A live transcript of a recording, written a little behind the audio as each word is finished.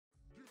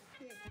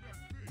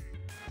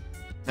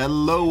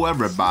Hello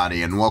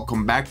everybody and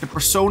welcome back to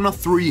Persona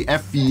 3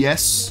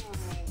 FES.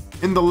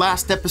 In the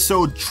last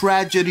episode,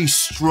 tragedy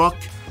struck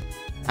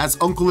as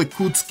Uncle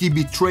Ikutsuki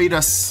betrayed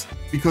us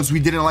because we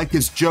didn't like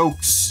his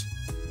jokes.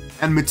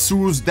 And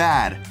Mitsuru's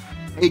dad,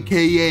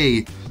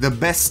 aka the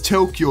best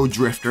Tokyo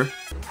drifter,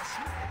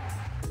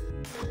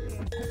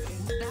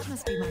 That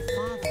must be my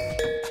father.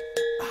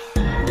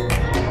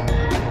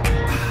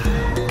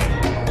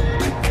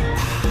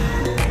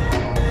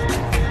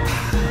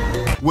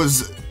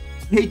 was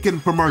taken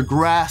from our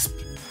grasp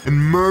and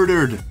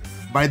murdered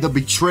by the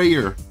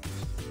betrayer.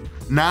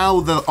 Now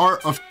the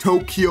art of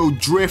Tokyo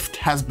drift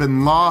has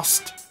been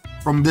lost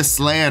from this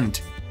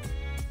land.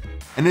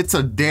 And it's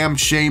a damn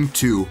shame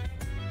too.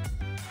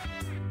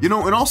 You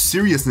know, in all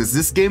seriousness,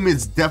 this game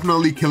is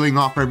definitely killing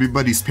off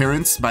everybody's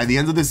parents. By the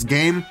end of this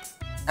game,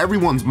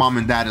 everyone's mom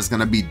and dad is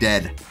gonna be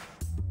dead.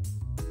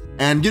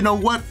 And you know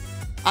what?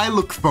 I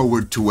look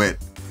forward to it.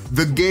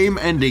 The game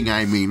ending,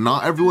 I mean,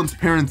 not everyone's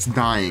parents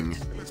dying.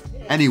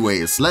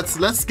 Anyways,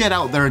 let's get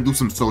out there and do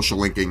some social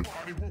linking.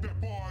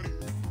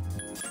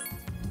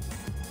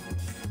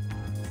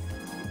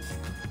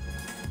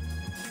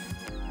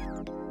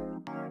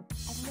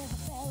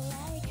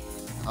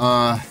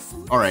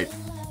 Alright.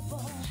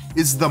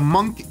 Is the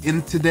monk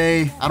in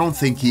today? I don't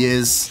think he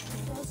is.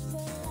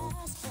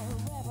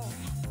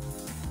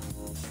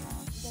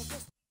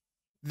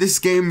 This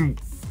game...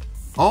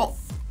 Oh,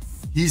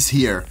 he's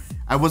here.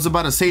 I was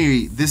about to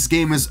say, this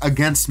game is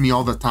against me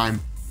all the time.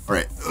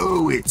 Alright.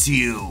 Oh, it's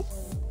you.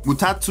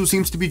 Mutatsu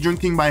seems to be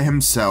drinking by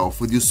himself.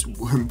 With you...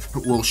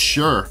 Well,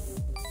 sure.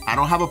 I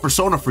don't have a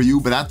persona for you,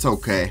 but that's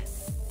okay.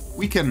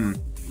 We can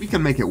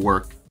make it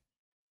work.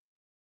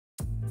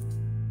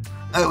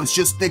 I was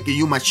just thinking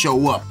you might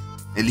show up.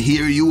 And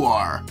here you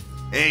are.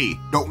 Hey,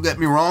 don't get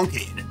me wrong,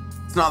 kid.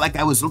 It's not like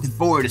I was looking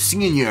forward to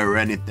seeing you or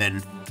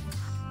anything.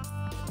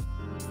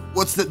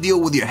 What's the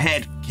deal with your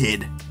head,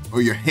 kid?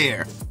 Or your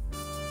hair?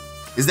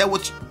 Is that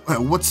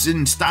what's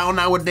in style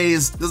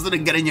nowadays? Doesn't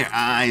it get in your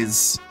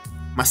eyes?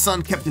 My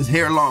son kept his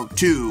hair long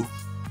too.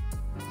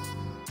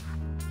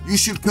 You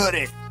should cut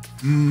it.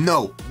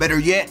 No, better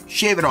yet,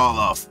 shave it all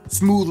off.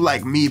 Smooth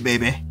like me,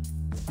 baby.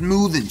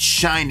 Smooth and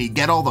shiny,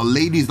 get all the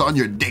ladies on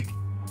your dick.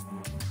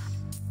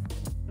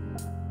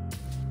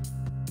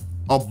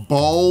 A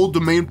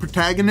bald main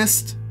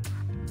protagonist?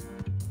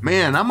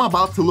 Man, I'm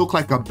about to look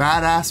like a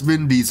badass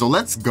Vin Diesel.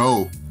 Let's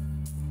go.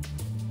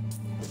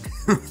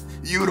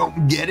 You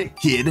don't get it,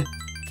 kid.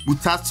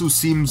 Mutatsu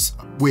seems...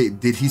 Wait,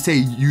 did he say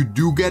you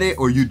do get it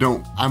or you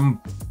don't?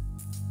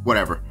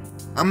 Whatever.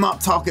 I'm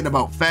not talking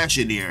about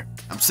fashion here.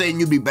 I'm saying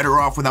you'd be better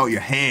off without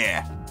your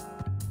hair.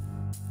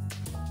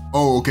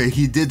 Oh, okay,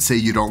 he did say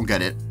you don't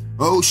get it.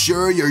 Oh,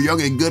 sure, you're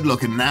young and good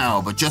looking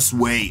now, but just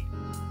wait.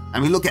 I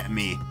mean, look at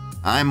me.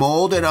 I'm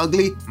old and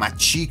ugly, my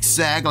cheeks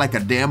sag like a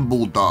damn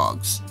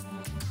bulldog's.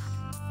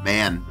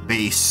 Man,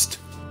 based.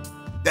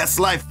 That's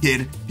life,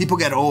 kid. People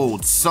get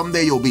old.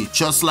 Someday you'll be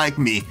just like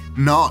me.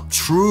 Not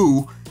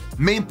true.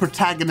 Main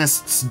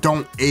protagonists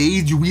don't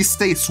age, we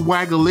stay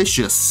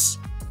swagalicious.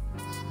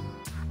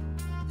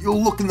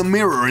 You'll look in the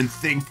mirror and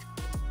think,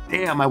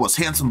 damn, I was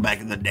handsome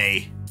back in the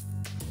day.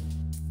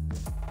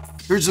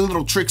 Here's a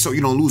little trick so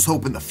you don't lose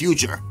hope in the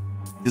future.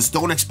 Just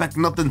don't expect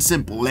nothing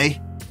simple, eh?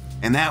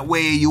 And that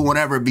way you won't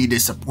ever be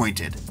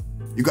disappointed.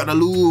 You gotta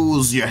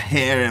lose your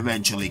hair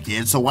eventually,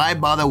 kid, so why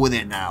bother with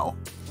it now?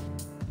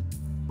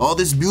 All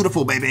this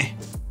beautiful, baby.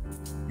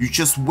 You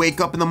just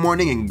wake up in the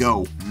morning and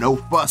go. No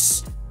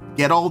fuss.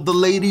 Get all the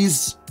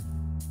ladies'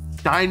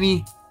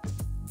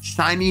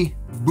 shiny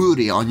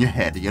booty on your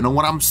head. You know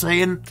what I'm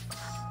saying?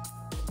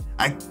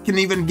 I can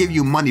even give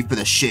you money for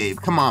the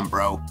shave. Come on,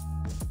 bro.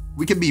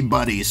 We can be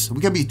buddies.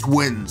 We can be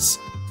twins.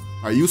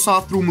 Alright, you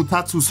saw through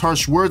Mutatsu's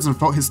harsh words and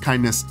felt his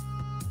kindness.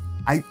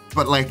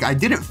 But I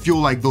didn't feel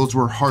like those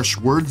were harsh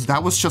words.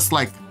 That was just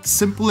like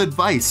simple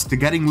advice to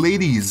getting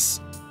ladies.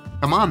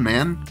 Come on,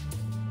 man.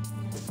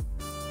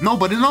 No,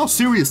 but in all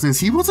seriousness,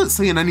 he wasn't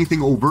saying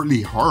anything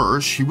overtly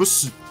harsh. He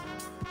was...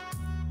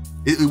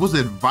 It was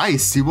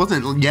advice. He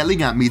wasn't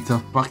yelling at me to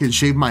fucking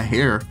shave my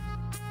hair.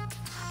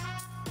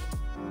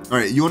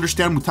 Alright, you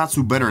understand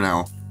Mutatsu better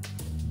now.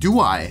 Do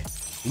I?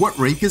 What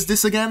rank is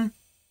this again?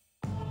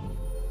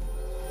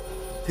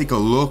 Take a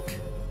look.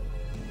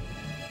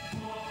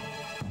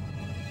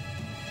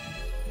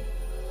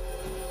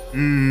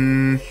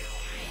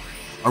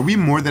 Are we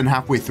more than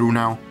halfway through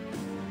now?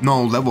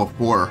 No, level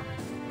 4.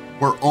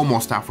 We're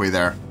almost halfway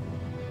there.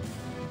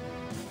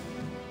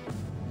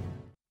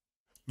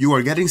 You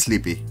are getting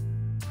sleepy.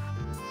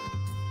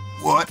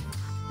 What?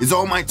 Is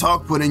all my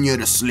talk putting you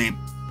to sleep?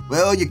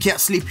 Well, you can't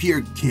sleep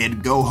here,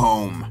 kid. Go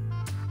home.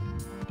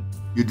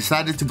 You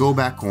decided to go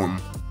back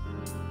home.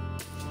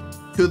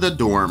 To the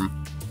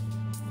dorm.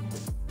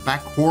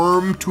 Back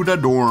home to the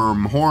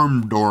dorm.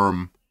 Home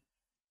dorm.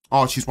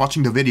 Oh, she's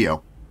watching the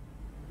video.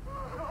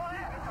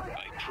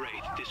 I pray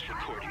that this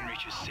recording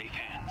reaches safe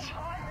hands.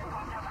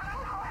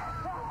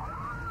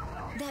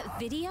 That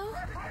video?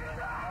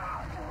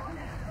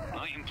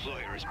 My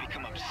employer has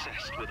become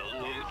obsessed with a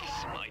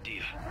loathsome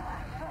idea.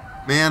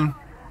 Man,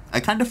 I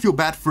kind of feel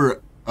bad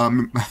for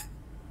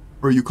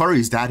for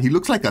Yukari's dad, he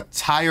looks like a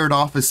tired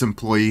office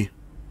employee.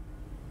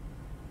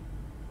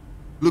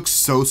 Looks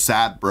so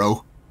sad,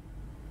 bro.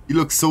 He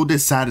looks so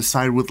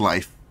dissatisfied with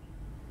life.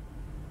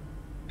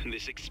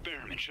 This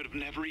experiment should have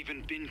never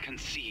even been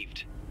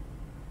conceived.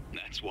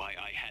 That's why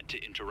I had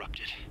to interrupt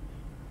it.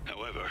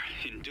 However,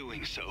 in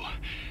doing so,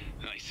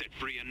 I set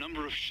free a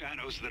number of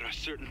shadows that are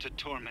certain to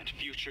torment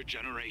future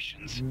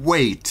generations.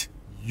 Wait,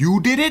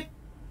 you did it?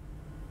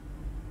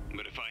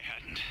 But if I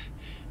hadn't,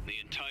 the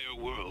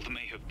entire world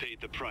may have paid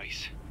the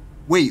price.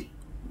 Wait,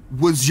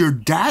 was her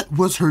dad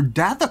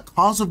the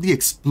cause of the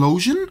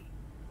explosion?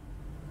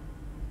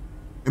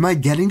 Am I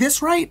getting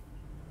this right?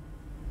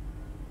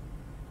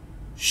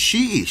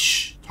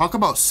 Sheesh. Talk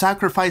about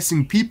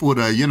sacrificing people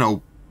to, you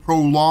know,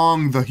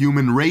 prolong the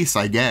human race,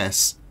 I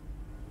guess.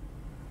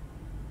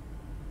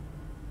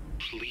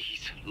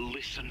 Please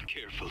listen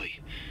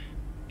carefully.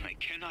 I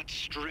cannot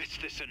stress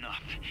this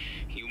enough.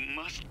 You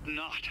must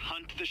not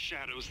hunt the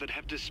shadows that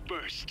have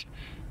dispersed.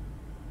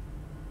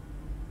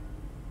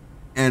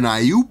 And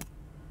oop.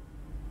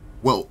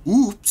 Well,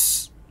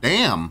 oops.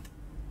 Damn.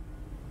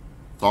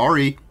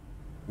 Sorry.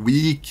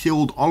 We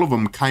killed all of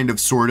them, kind of,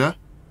 sorta.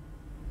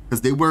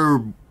 Because they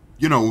were,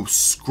 you know,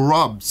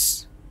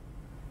 scrubs.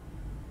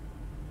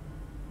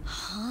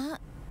 Huh?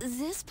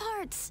 This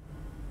part's...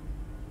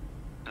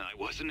 I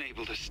wasn't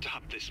able to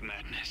stop this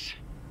madness.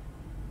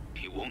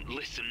 He won't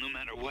listen no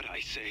matter what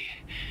I say.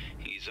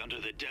 He's under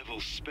the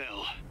devil's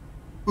spell.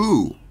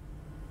 Who?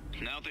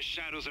 Now the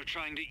shadows are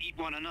trying to eat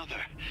one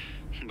another.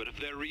 But if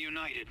they're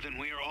reunited, then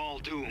we are all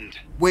doomed.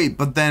 Wait,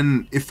 but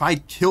then if I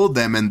kill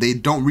them and they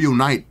don't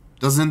reunite,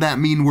 doesn't that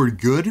mean we're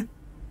good?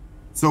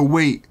 So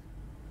wait,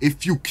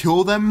 if you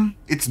kill them,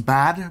 it's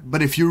bad,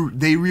 but if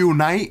they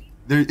reunite,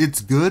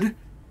 it's good?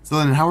 So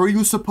then how are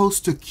you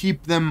supposed to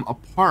keep them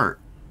apart?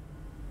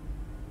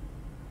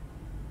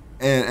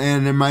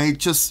 And am I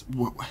just...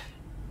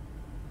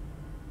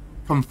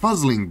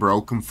 Confuzzling,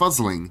 bro,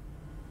 confuzzling.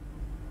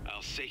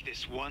 I'll say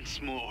this once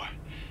more.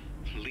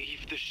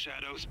 Leave the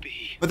shadows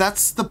be. But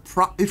that's the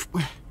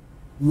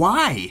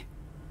why?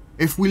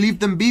 If we leave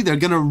them be, they're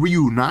gonna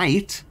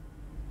reunite.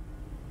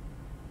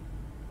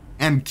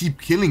 And keep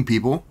killing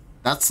people.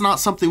 That's not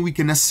something we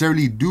can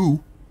necessarily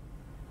do.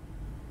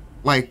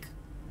 Like,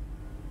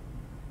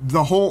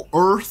 the whole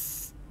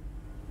Earth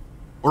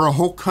or a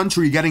whole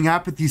country getting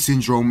apathy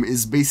syndrome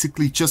is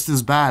basically just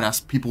as bad as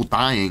people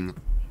dying.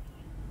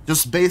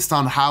 Just based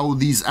on how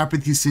these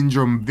apathy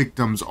syndrome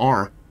victims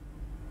are.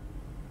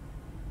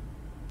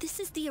 This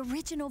is the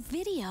original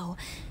video,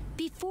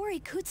 before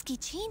Ikutsuki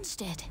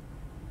changed it.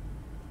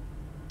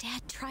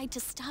 Dad tried to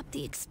stop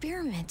the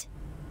experiment.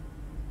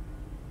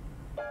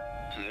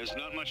 There's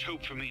not much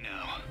hope for me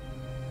now.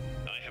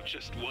 I have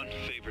just one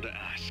favor to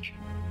ask.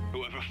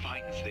 Whoever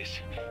finds this,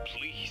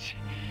 please,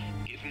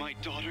 give my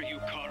daughter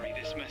Yukari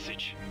this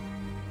message.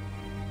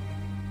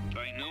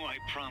 I know I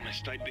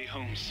promised I'd be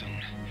home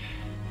soon,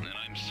 and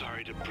I'm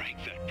sorry to break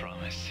that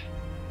promise.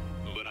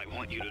 But I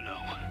want you to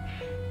know,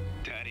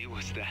 Daddy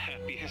was the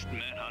happiest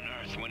man on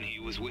Earth when he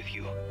was with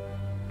you.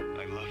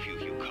 I love you,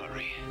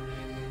 Yukari.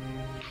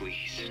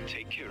 Please,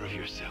 take care of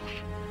yourself.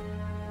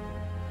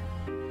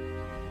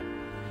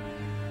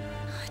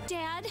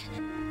 Dad?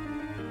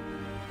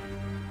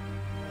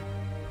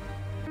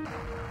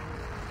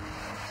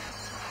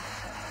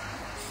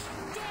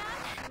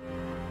 Dad?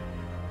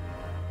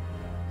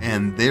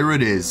 And there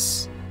it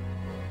is.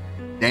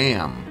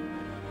 Damn.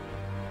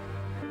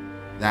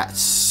 That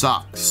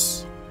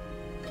sucks.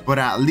 But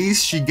at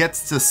least she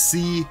gets to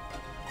see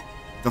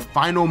the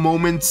final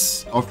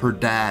moments of her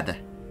dad.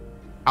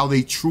 How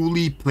they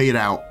truly played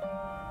out.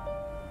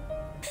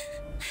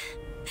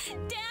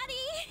 Daddy?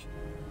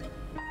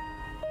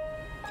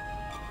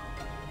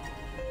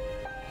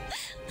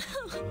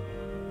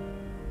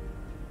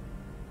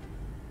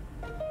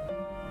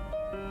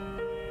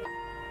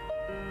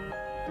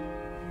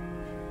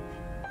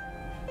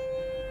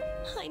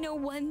 I know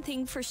one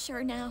thing for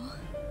sure now.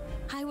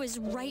 I was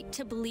right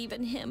to believe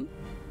in him.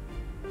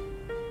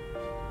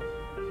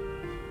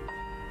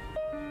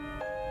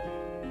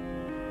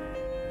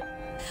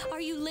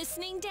 Are you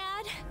listening,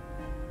 Dad?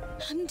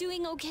 I'm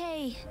doing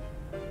okay.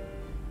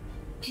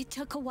 It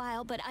took a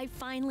while, but I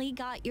finally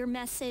got your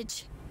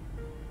message.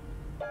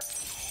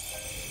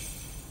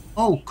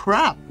 Oh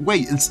crap,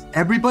 wait, is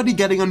everybody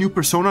getting a new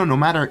persona no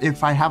matter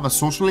if I have a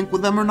social link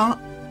with them or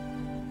not?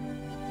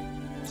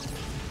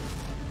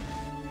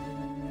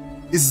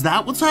 Is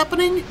that what's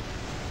happening?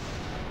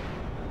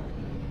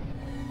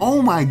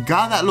 Oh my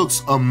god, that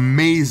looks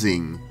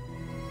amazing.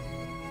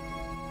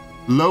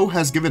 Lo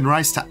has given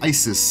rise to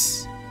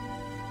Isis.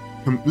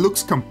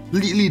 Looks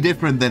completely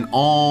different than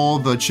all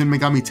the Shin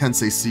Megami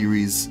Tensei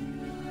series.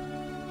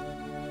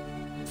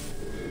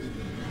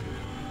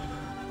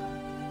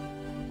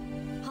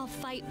 I'll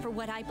fight for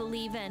what I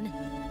believe in.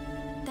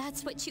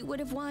 That's what you would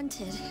have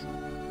wanted.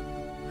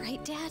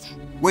 Right, Dad?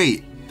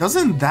 Wait,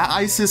 doesn't that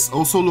Isis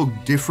also look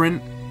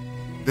different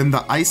than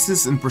the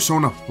Isis in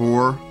Persona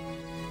 4?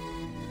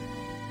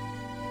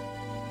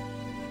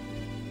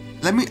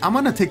 I'm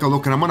gonna take a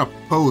look and I'm gonna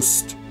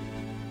post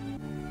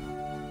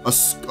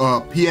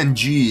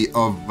PNG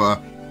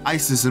of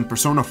Isis in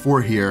Persona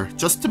 4 here,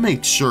 just to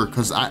make sure,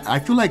 because I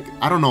feel like,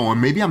 I don't know,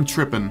 maybe I'm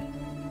tripping.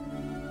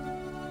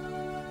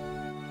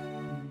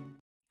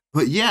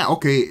 But yeah,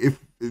 okay, if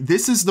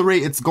this is the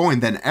rate it's going,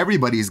 then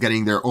everybody's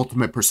getting their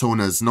ultimate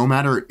personas, no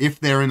matter if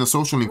they're in a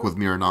social link with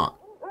me or not.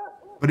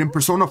 But in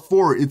Persona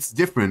 4, it's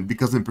different,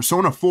 because in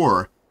Persona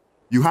 4,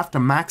 you have to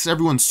max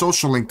everyone's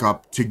social link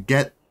up to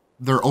get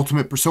their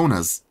ultimate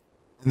personas.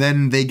 And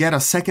then they get a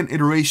second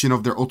iteration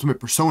of their ultimate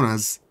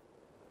personas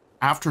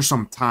after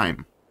some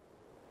time,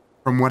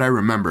 from what I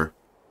remember.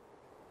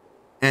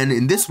 And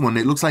in this one,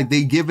 it looks like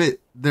they give them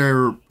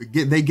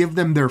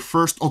their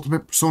first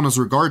ultimate personas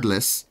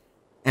regardless.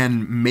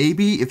 And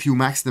maybe if you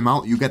max them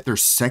out, you get their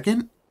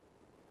second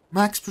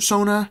max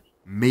persona?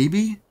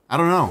 Maybe? I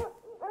don't know.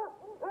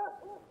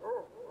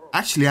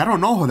 Actually, I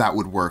don't know how that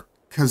would work.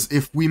 Because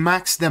if we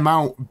max them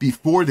out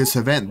before this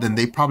event, then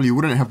they probably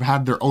wouldn't have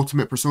had their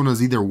ultimate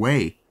personas either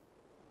way.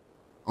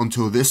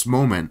 Until this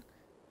moment.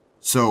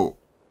 So,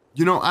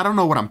 you know, I don't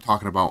know what I'm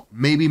talking about.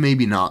 Maybe,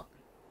 maybe not.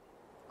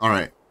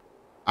 Alright.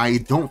 I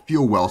don't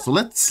feel well, so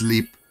let's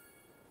sleep.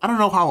 I don't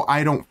know how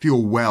I don't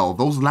feel well.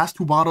 Those last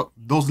two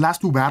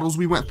battles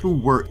we went through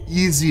were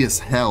easy as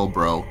hell,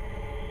 bro.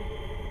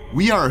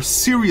 We are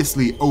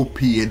seriously OP,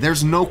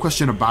 there's no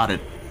question about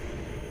it.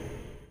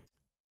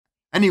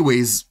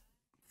 Anyways,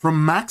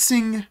 from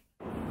maxing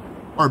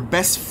our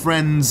best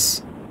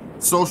friend's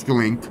social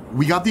link,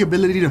 we got the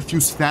ability to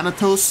fuse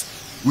Thanatos,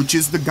 which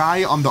is the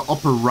guy on the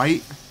upper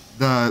right,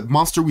 the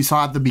monster we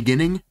saw at the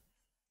beginning,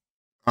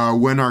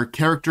 when our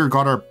character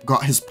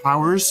got his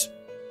powers,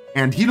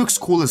 and he looks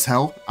cool as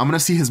hell. I'm gonna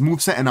see his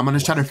moveset, and I'm gonna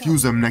try to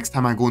fuse him next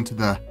time I go into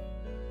the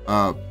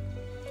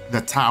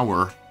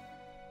tower,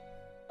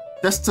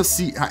 just to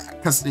see,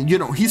 because you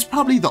know he's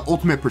probably the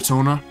ultimate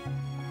persona.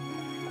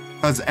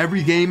 Because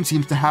every game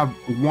seems to have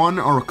one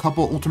or a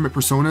couple ultimate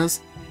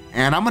personas.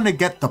 And I'm going to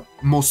get the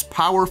most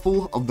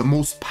powerful of the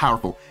most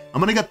powerful.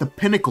 I'm going to get the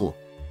pinnacle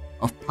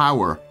of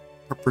power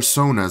per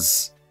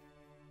personas.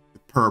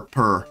 Per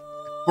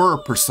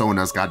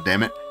personas,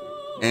 goddammit.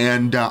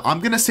 And I'm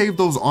going to save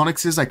those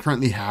onyxes I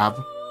currently have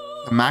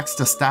to max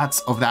the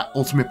stats of that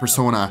ultimate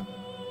persona.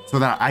 So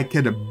that I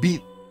could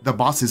beat the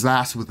boss's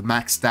ass with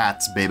max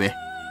stats, baby.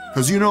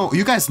 Because you know,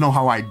 you guys know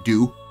how I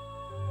do.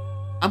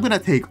 I'm gonna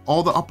take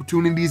all the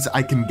opportunities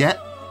I can get,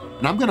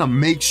 and I'm gonna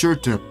make sure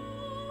to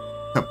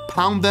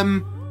pound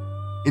them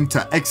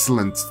into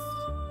excellence.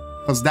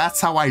 Because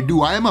that's how I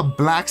do. I am a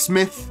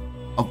blacksmith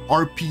of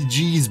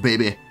RPGs,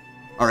 baby.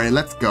 Alright,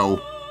 let's go.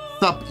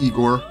 Sup,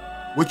 Igor?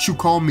 What you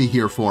call me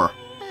here for?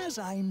 As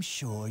I'm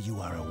sure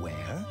you are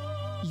aware,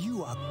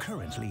 you are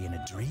currently in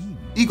a dream.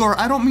 Igor,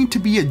 I don't mean to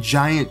be a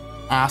giant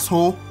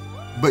asshole,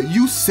 but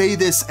you say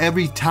this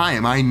every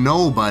time. I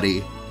know,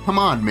 buddy. Come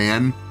on,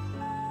 man.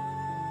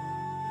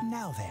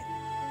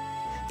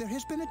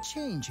 There's been a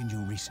change in you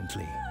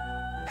recently.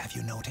 Have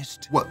you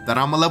noticed? What, that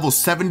I'm a level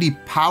 70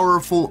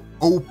 powerful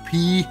OP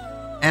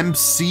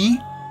MC?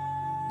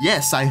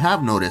 Yes, I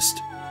have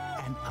noticed.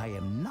 And I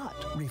am not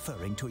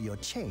referring to your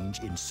change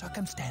in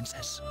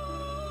circumstances.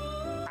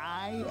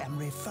 I am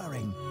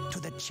referring to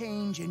the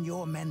change in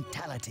your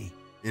mentality.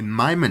 In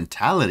my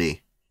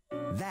mentality?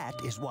 That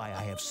is why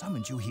I have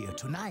summoned you here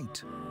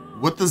tonight.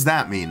 What does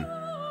that mean?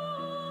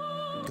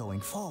 Going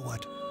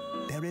forward,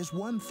 there is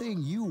one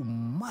thing you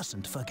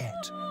mustn't forget.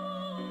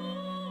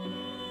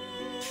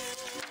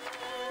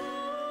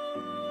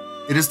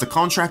 It is the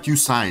contract you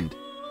signed.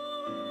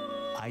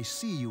 I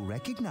see you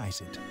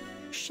recognize it.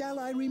 Shall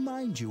I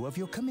remind you of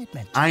your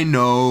commitment? I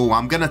know,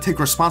 I'm gonna take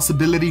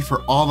responsibility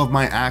for all of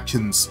my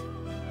actions.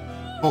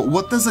 But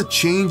what does a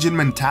change in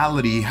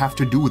mentality have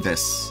to do with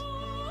this?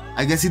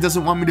 I guess he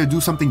doesn't want me to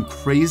do something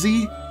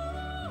crazy?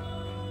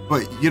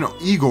 But, you know,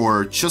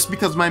 Igor, just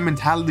because my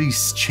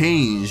mentality's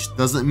changed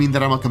doesn't mean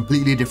that I'm a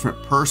completely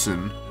different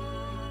person.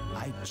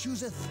 I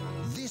chooseth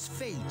this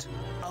fate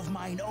of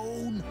mine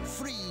own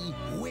free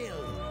will.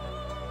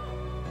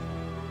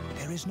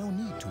 There is no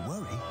need to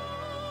worry.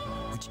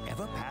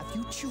 Whichever path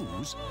you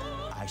choose,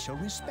 I shall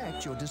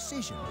respect your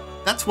decision.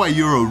 That's why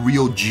you're a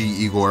real G,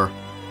 Igor.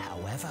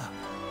 However,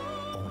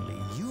 only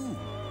you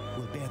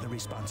will bear the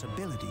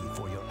responsibility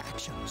for your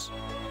actions.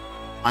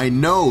 I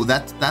know,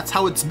 that's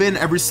how it's been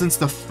ever since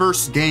the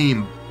first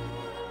game.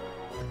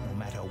 No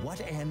matter what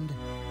end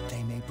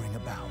they may bring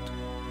about.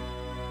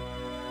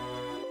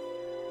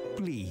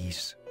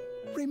 Please,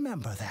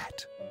 remember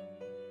that.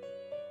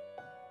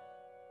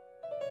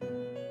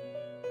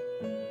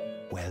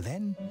 Well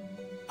then,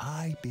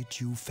 I bid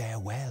you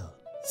farewell.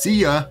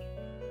 See ya.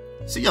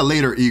 See ya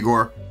later,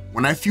 Igor.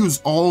 When I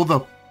fuse all the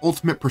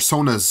ultimate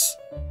personas,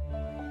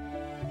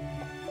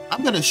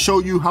 I'm gonna show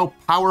you how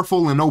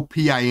powerful and OP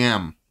I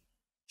am.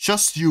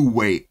 Just you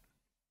wait.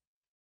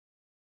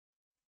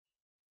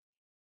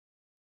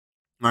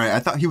 Alright, I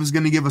thought he was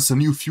gonna give us a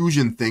new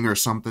fusion thing or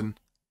something.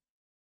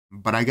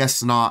 But I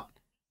guess not.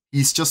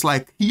 He's just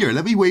like, here,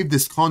 let me wave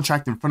this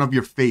contract in front of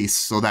your face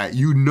so that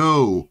you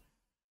know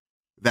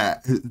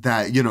that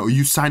you know,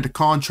 you signed a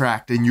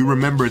contract and you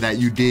remember that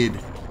you did.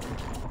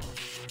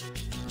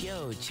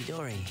 Yo,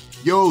 Chidori.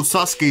 Yo,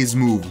 Sasuke's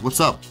move. What's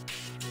up?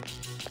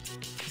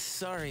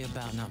 Sorry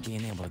about not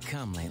being able to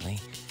come lately.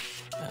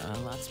 A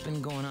lot's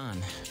been going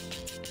on.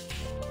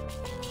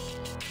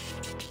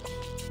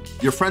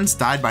 Your friends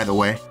died, by the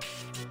way.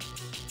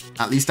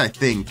 At least I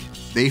think.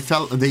 They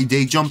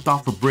jumped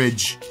off a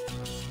bridge.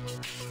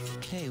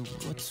 Hey,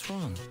 what's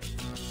wrong?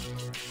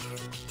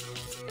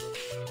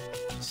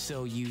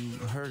 So you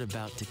heard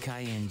about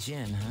Takai and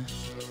Jin, huh?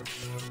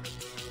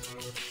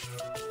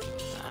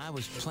 I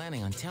was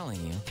planning on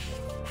telling you.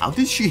 How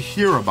did she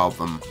hear about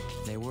them?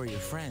 They were your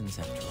friends,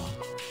 after all.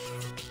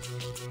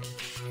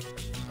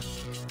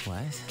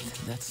 What?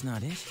 That's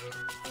not it?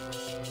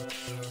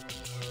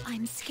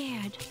 I'm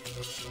scared.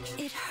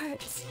 It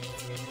hurts.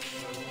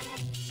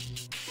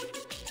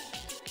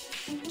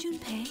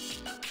 Junpei,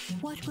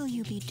 what will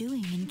you be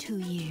doing in 2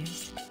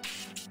 years?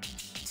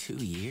 2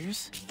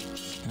 years?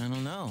 I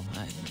don't know.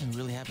 I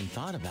really haven't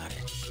thought about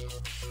it.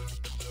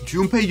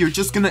 Junpei, you're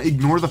just gonna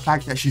ignore the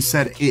fact that she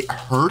said it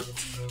hurt?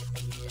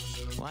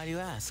 Why do you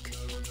ask?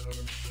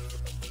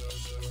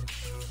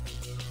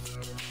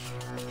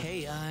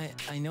 Hey,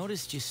 I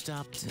noticed you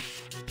stopped,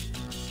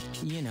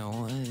 you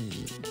know,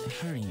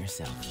 hurting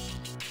yourself.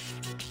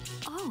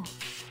 Oh,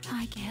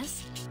 I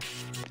guess.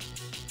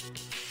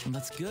 Well,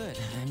 that's good.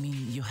 I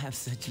mean, you have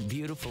such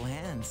beautiful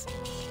hands.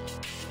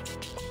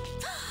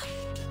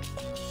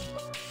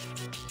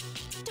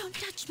 Don't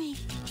touch me.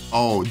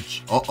 Oh,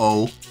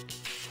 uh-oh.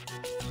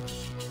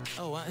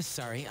 Oh,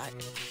 sorry. I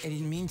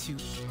didn't mean to.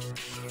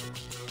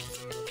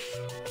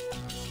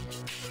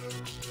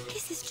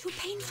 This is too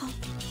painful.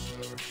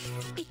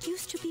 It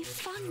used to be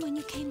fun when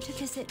you came to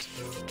visit.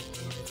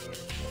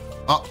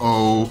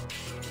 Uh-oh.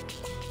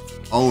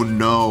 Oh,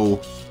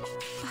 no.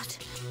 But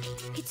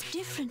it's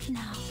different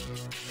now.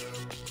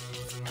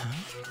 Huh?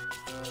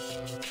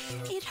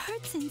 It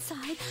hurts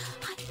inside.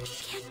 I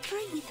can't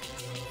breathe.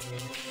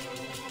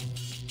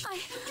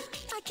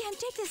 I can't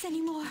take this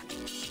anymore.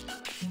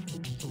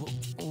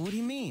 What do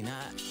you mean?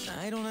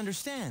 I don't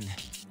understand.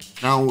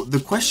 Now, the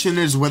question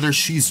is whether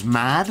she's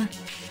mad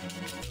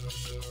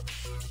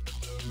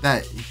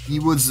that he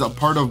was a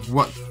part of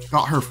what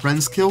got her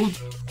friends killed,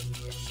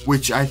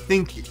 which I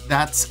think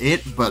that's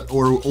it, but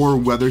or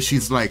whether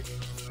she's like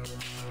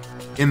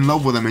in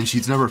love with him and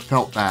she's never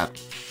felt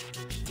that.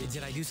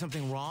 Did I do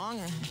something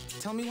wrong?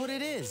 Tell me what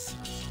it is.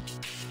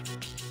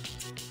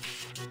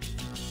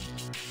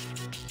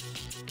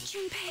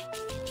 Junpei.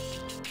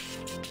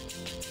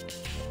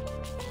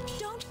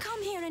 Don't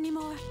come here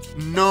anymore.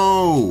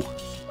 No.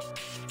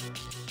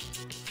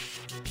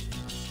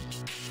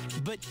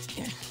 But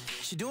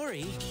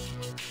Chidori.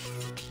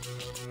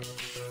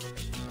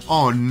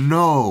 Oh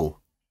no.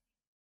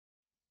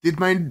 Did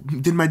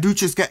my dude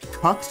just get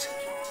cucked?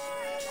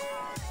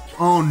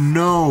 Oh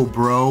no,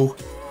 bro.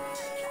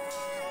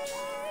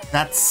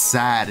 That's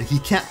sad. He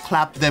can't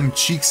clap them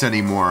cheeks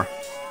anymore.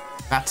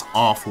 That's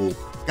awful.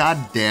 God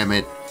damn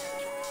it.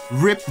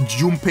 Rip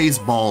Junpei's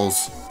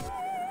balls.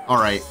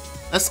 Alright,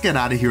 let's get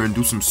out of here and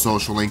do some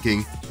social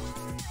linking.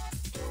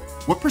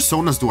 What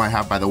personas do I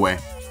have, by the way?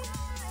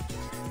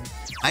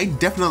 I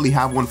definitely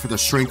have one for the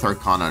Strength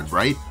Arcana,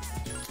 right?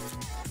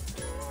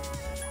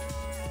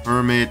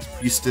 Hermit,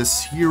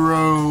 Priestess,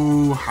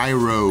 Hero,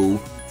 Hyro.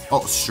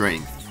 Oh,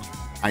 Strength.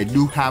 I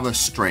do have a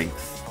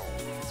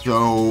Strength.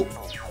 So,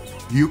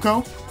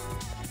 Yuko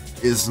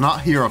is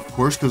not here, of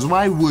course, because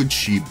why would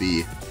she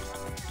be?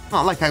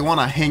 Not like I want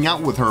to hang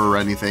out with her or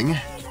anything.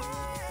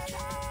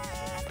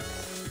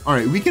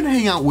 Alright, we can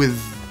hang out with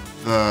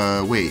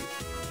the... wait.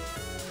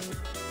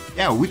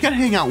 Yeah, we can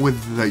hang out with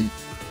the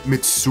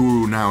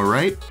Mitsuru now,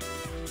 right?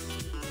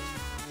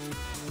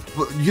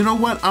 But you know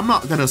what? I'm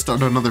not gonna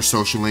start another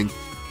social link.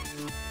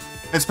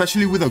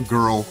 Especially with a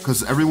girl,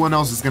 because everyone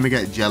else is gonna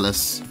get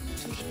jealous.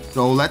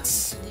 So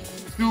let's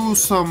do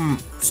some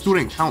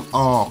student count.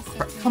 Oh,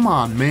 crap. Come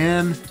on,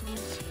 man.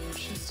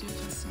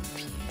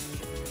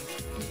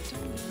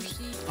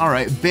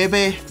 Alright,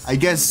 baby. I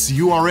guess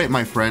you are it,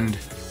 my friend.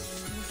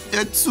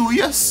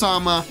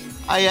 Tetsuya-sama,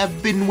 I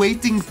have been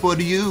waiting for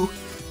you.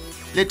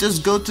 Let us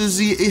go to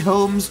the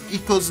Home's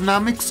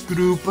economics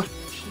group.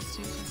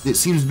 It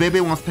seems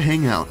Bebe wants to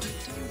hang out.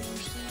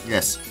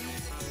 Yes.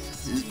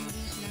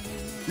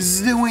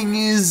 Doing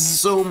is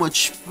so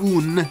much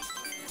fun.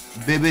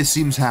 Bebe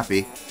seems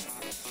happy.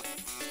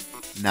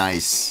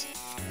 Nice.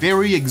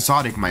 Very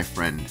exotic, my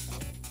friend.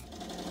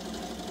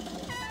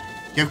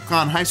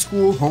 Gekukan High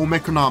School Home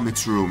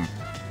Economics Room.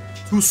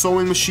 2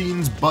 sewing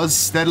machines buzz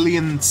steadily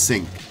in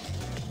sync.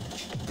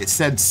 It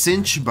said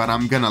cinch, but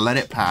I'm gonna let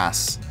it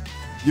pass.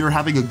 You're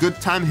having a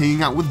good time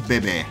hanging out with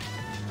Bebe.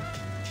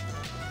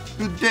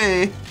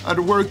 Today,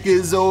 our work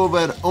is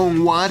over,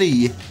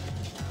 Onwari.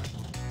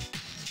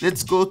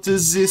 Let's go to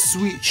this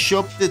sweet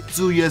shop,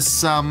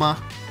 Tetsuya-sama.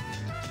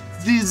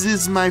 This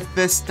is my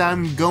first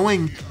time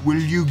going. Will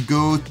you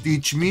go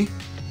teach me?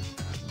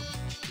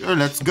 Sure,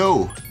 let's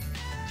go.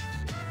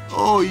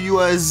 Oh, you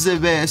are the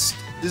best.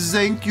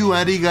 Thank you,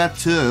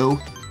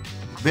 arigato.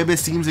 Bebe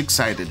seems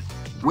excited.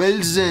 Well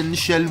then,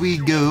 shall we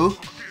go?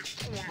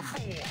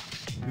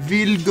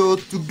 We'll go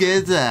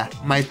together,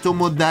 my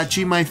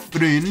tomodachi, my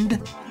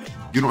friend.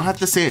 You don't have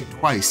to say it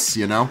twice,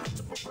 you know?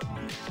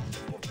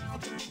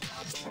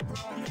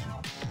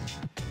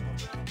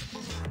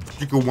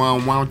 Chicka wow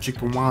wow,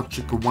 chicka wow,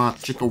 chicka wow,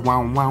 chicka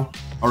wow wow.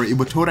 Alright,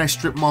 Iwatodai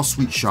Strip Mall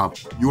Sweet Shop.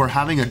 You are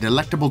having a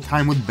delectable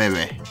time with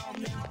Bebe.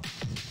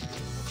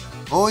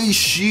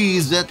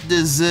 Oishi, that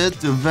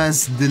dessert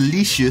was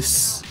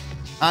delicious.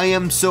 I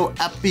am so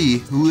happy.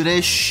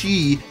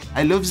 Ureshi.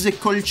 I love the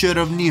culture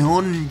of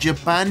Nihon.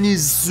 Japan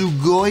is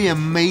sugoi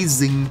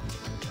amazing.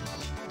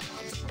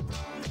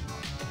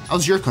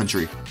 How's your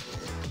country?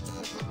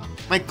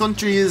 My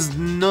country is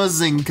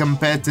nothing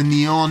compared to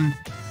Nihon.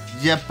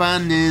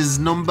 Japan is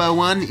number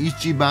one,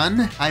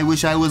 Ichiban. I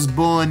wish I was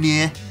born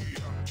here.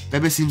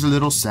 Bebe seems a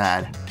little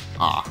sad.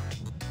 Ah.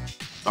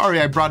 Sorry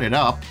I brought it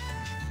up.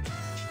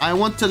 I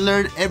want to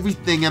learn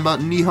everything about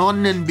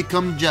Nihon and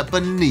become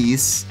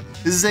Japanese.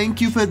 Thank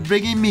you for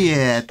bringing me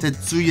here,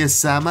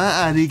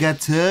 Tetsuya-sama.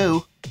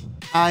 Arigato.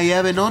 I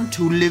have an aunt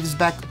who lives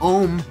back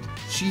home.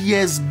 She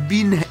has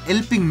been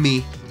helping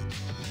me.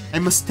 I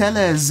must tell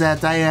her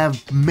that I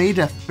have made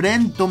a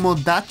friend,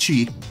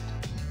 Tomodachi.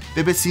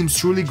 Bebe seems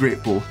truly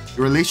grateful.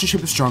 Your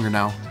relationship is stronger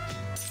now.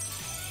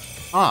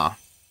 Ah.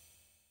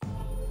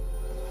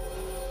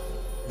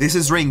 This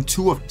is rank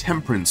 2 of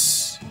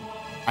Temperance,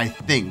 I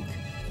think.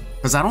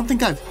 Because I don't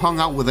think I've hung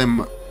out with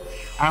him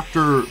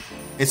after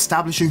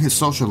establishing his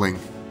social link.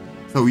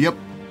 So, yep,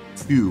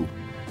 2.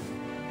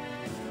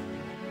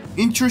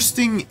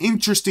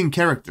 Interesting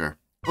character.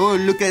 Oh,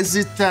 look at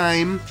the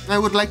time. I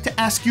would like to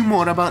ask you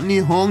more about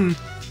Nihon.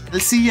 I'll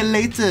see you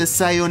later,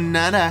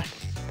 sayonara.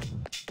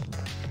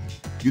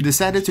 You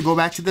decided to go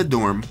back to the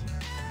dorm.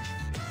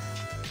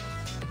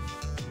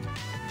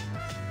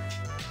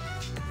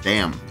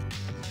 Damn.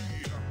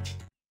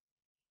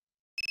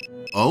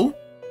 Oh?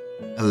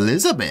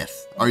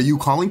 Elizabeth, are you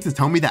calling to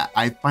tell me that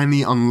I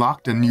finally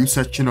unlocked a new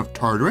section of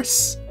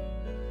Tartarus?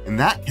 In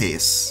that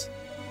case,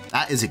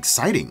 that is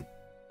exciting.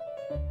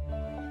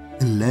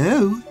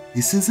 Hello,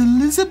 this is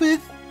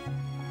Elizabeth.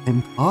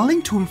 I'm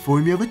calling to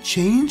inform you of a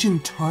change in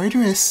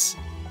Tartarus.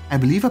 I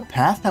believe a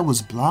path that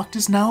was blocked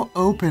is now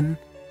open.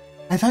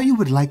 I thought you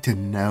would like to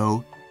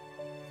know.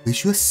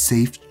 Wish you a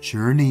safe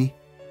journey.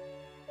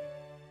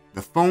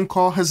 The phone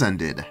call has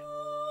ended.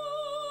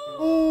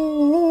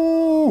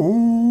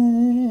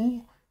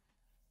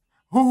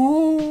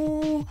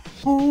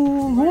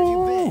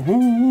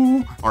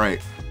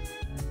 Alright.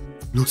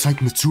 Looks like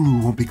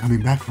Mitsuru won't be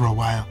coming back for a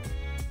while.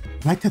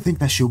 I'd like to think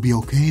that she'll be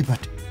okay,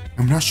 but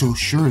I'm not so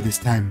sure this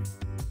time.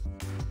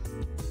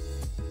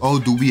 Oh,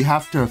 do we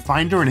have to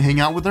find her and hang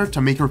out with her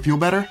to make her feel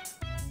better?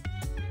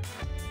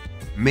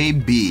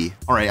 Maybe.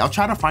 Alright, I'll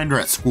try to find her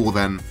at school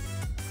then.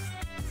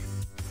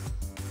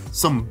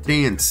 Some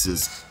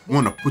dances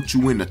wanna put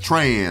you in a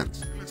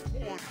trance.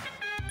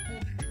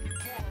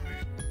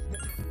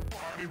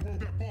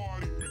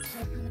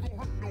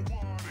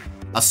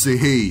 I say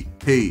hey.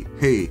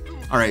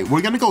 Alright,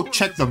 we're gonna go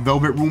check the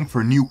Velvet Room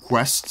for new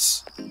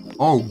quests.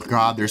 Oh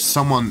god, there's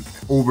someone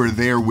over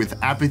there with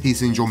apathy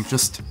syndrome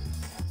just...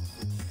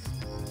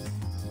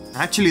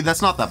 Actually,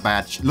 that's not that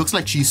bad. It looks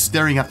like she's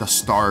staring at the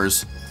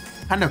stars.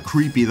 Kinda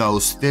creepy though,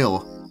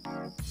 still.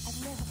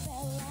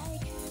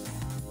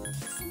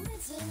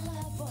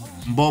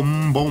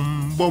 Boom,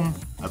 boom, boom.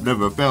 I've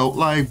never felt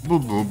like boo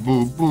boo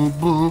boo boo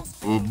boo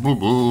boo boo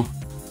boo.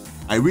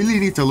 I really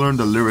need to learn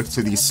the lyrics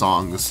to these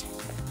songs.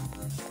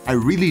 I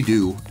really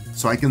do,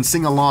 so I can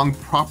sing along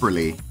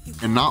properly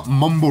and not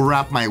mumble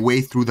rap my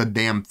way through the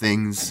damn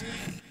things.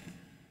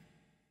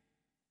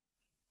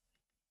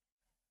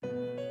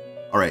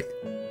 Alright.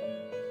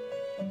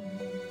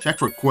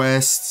 Check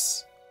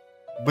requests.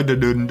 Oh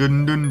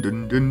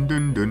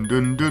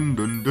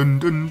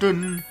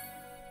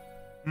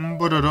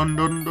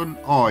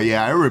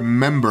yeah, I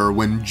remember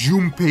when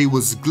Junpei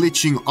was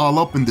glitching all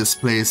up in this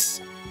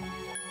place.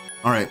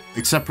 Alright,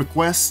 accept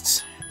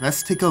requests.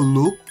 Let's take a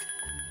look.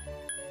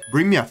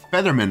 Bring me a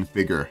Featherman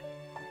figure.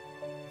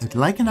 I'd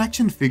like an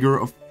action figure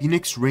of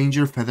Phoenix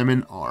Ranger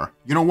Featherman R.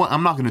 You know what?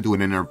 I'm not gonna do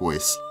an inner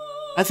voice.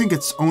 I think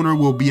its owner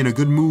will be in a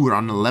good mood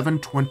on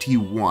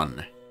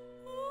 11/21.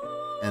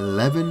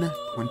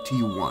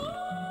 11/21.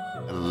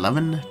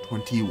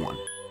 11/21.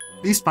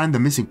 Please find the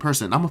missing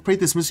person. I'm afraid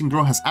this missing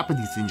girl has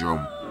apathy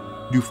syndrome.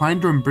 Do you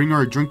find her and bring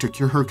her a drink to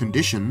cure her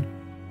condition?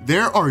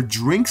 There are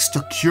drinks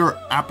to cure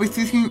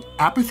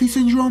apathy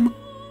syndrome?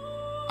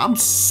 I'm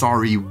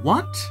sorry,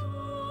 what?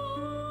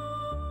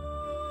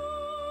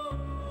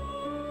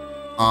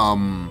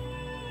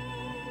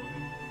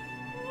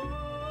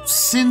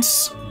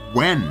 Since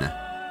when?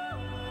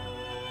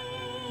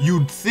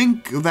 You'd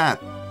think that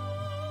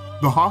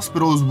the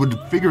hospitals would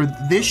figure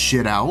this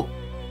shit out.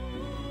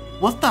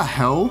 What the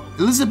hell?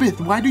 Elizabeth,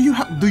 why do you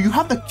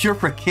have the cure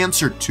for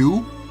cancer too?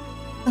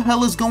 What the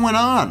hell is going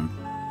on?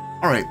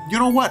 Alright, you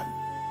know what?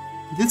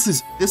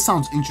 This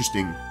sounds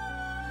interesting.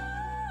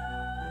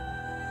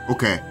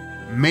 Okay,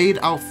 maid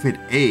outfit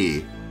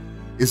A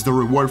is the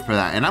reward for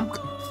that, and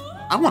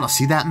I want to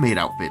see that maid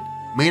outfit.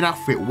 Maid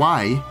outfit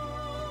Y.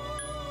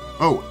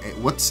 Oh,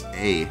 what's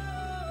A?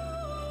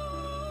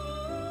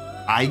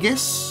 I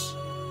guess?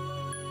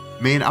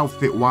 Main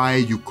outfit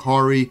Y,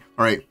 Yukari.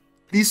 Alright,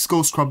 please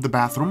go scrub the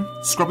bathroom.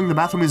 Scrubbing the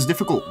bathroom is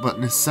difficult but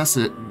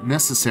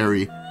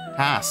necessary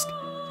task.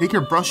 Take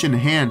your brush in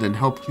hand and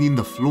help clean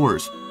the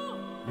floors.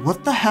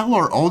 What the hell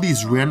are all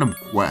these random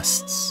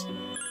quests?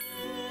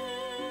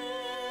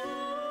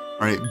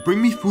 Alright,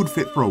 bring me food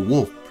fit for a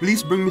wolf.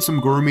 Please bring me some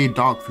gourmet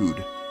dog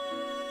food.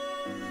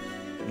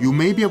 You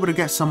may be able to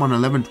get some on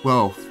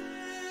 11-12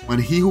 when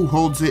he who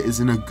holds it is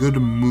in a good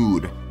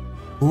mood.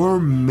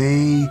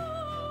 Gourmet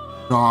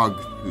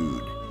dog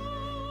food.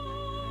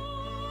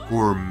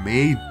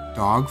 Gourmet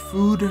dog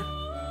food?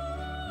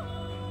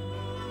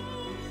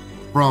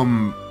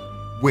 From...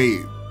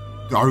 Wait,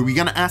 are we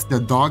gonna ask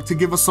the dog to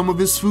give us some of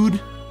his food?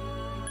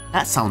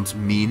 That sounds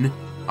mean.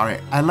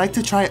 Alright, I'd like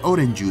to try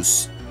Odin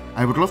juice.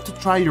 I would love to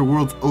try your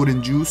world's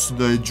Odin juice.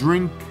 The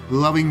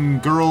drink-loving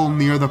girl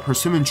near the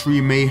persimmon tree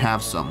may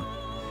have some.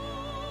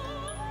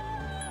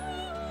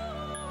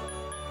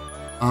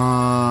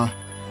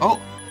 Oh,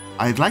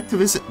 I'd like to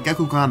visit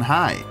Gekukan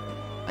High.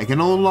 I can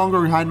no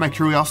longer hide my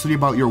curiosity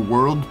about your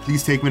world.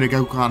 Please take me to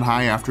Gekukan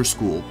High after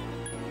school.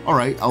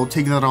 Alright, I'll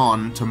take that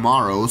on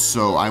tomorrow,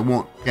 so I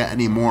won't get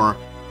any more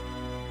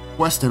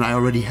quests than I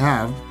already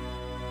have.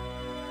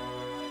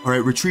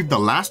 Alright, retrieve the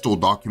last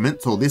old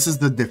document, so this is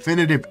the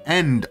definitive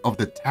end of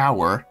the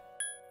tower.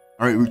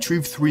 Alright,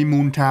 retrieve 3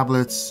 moon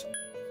tablets,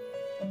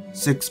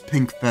 6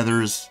 pink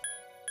feathers.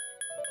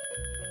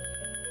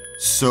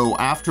 So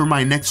after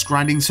my next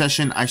grinding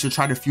session, I should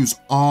try to fuse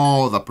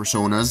all the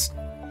personas.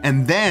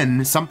 And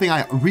then, something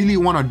I really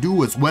want to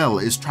do as well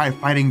is try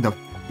fighting the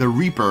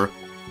Reaper.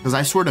 Because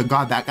I swear to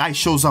God, that guy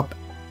shows up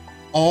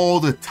all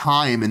the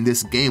time in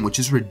this game, which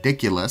is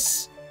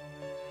ridiculous.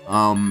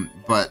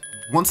 But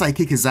once I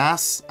kick his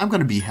ass, I'm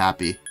gonna be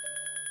happy.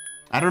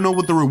 I don't know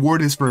what the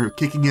reward is for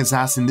kicking his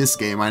ass in this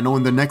game. I know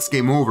in the next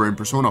game over, in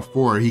Persona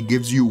 4, he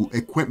gives you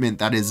equipment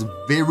that is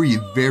very,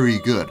 very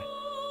good.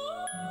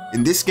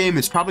 In this game,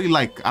 it's probably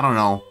like, I don't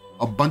know,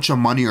 a bunch of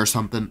money or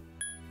something.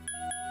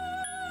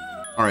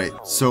 Alright,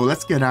 so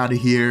let's get out of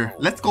here.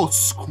 Let's go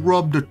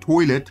scrub the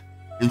toilet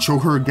and show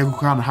her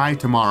Gekukan High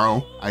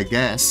tomorrow, I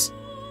guess.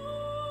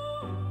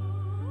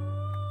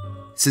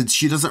 Since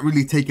she doesn't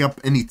really take up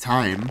any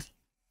time.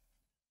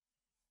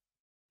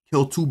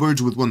 Kill 2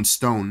 birds with 1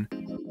 stone.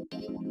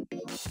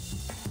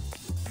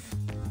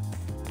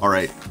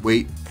 Alright,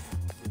 wait.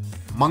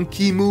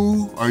 Monkey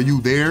Moo, are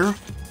you there?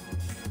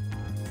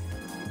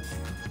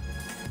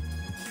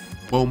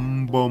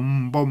 Boom,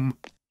 boom, boom.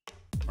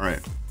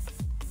 Alright.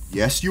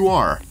 Yes, you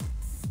are.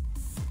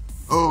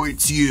 Oh,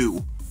 it's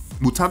you.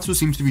 Mutatsu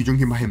seems to be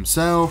drinking by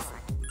himself.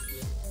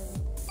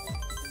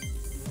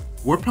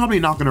 We're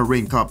probably not gonna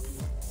rank up.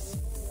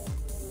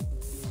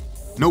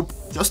 Nope,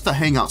 just a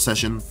hangout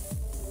session.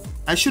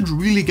 I should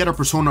really get a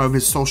persona of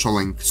his social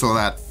link so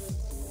that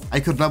I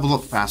could level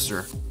up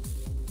faster.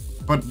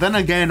 But then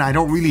again, I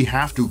don't really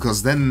have to,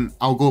 because then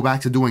I'll go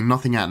back to doing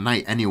nothing at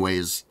night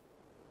anyways.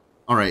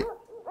 Alright.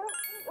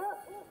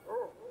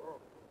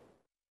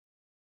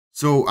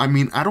 So, I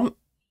mean, I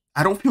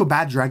don't feel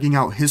bad dragging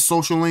out his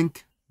social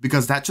link,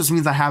 because that just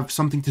means I have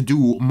something to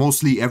do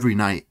mostly every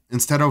night,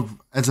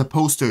 as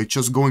opposed to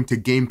just going to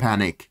Game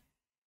Panic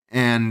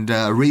and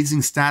raising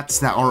stats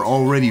that are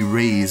already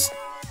raised.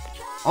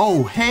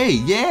 Oh, hey,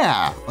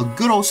 yeah! A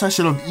good old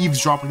session of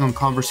eavesdropping on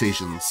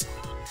conversations.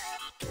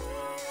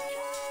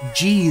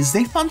 Geez,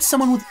 they found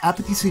someone with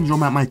apathy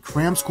syndrome at my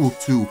cram school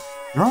too.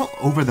 They're all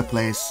over the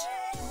place.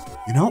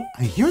 You know,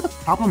 I hear the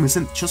problem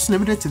isn't just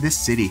limited to this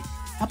city.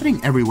 It's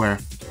happening everywhere.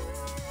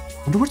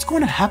 Wonder what's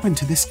going to happen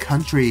to this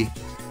country.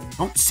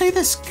 Don't say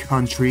this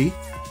country.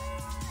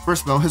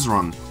 First bell has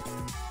rung.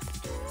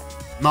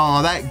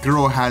 No, that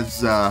girl has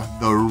the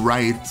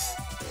right,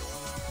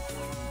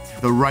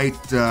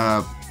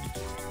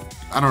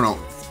 I don't know,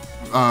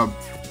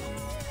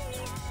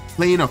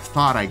 plane of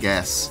thought, I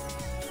guess.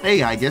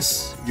 Hey, I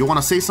guess, you want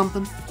to say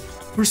something?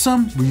 For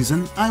some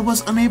reason, I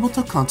was unable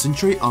to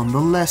concentrate on the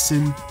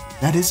lesson.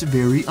 That is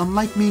very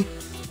unlike me.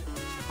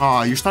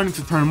 Aw, you're starting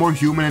to turn more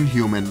human and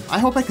human. I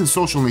hope I can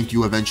social link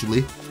you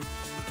eventually.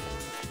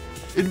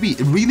 It'd be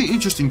really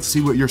interesting to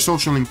see what your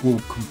social link will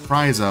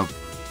comprise of.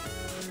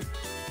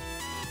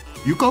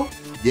 Yuko?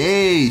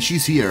 Yay,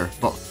 she's here.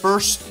 But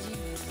first,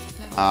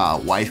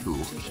 waifu.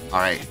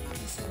 Alright.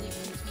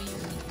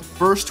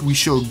 First, we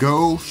shall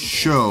go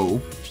show.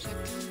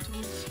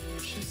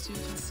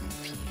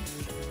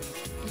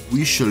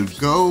 We shall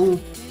go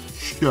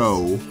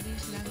show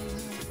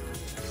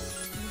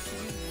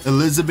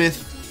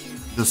Elizabeth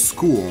the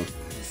school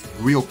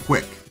real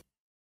quick.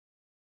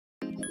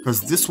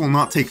 Because this will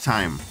not take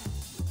time.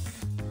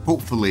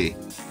 Hopefully.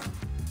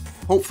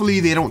 Hopefully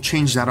they don't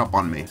change that up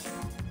on me.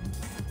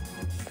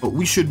 But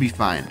we should be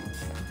fine.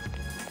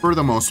 For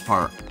the most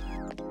part.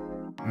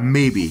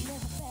 Maybe.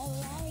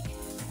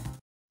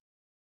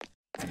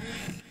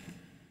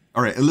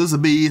 Alright,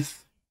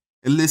 Elizabeth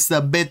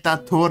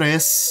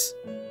Torres.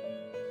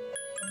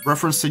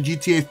 Reference to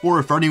GTA 4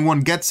 if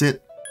anyone gets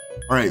it.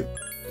 Alright.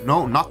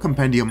 No, not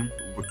compendium.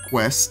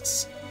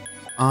 Requests.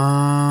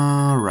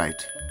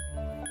 Alright.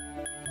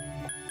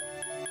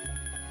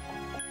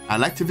 I'd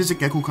like to visit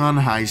Gekukan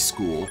High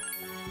School.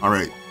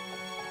 Alright.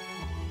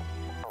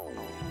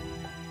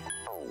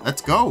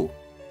 Let's go.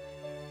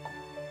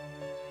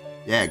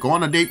 Yeah, go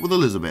on a date with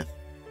Elizabeth.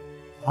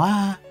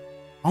 Ah,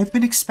 I've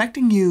been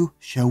expecting you.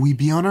 Shall we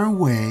be on our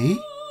way?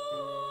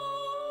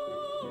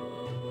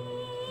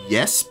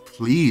 Yes,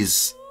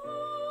 please.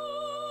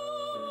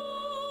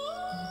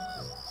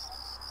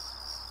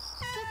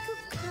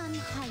 Gekukan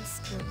High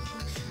School,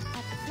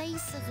 a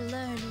place of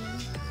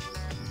learning.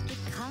 It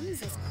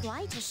comes as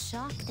quite a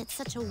shock that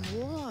such a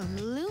warm,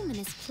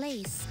 luminous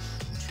place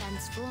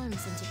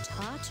transforms into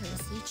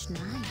Tartarus each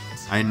night.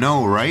 I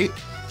know, right?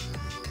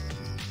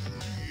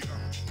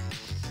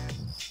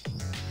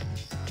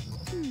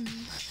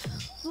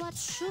 What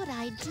should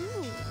I do?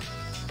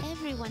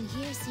 Everyone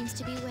here seems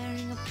to be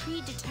wearing a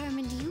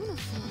predetermined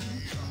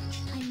uniform.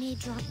 I may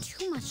draw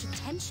too much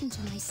attention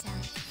to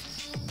myself.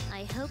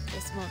 I hope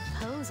this won't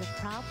pose a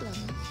problem.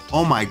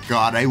 Oh my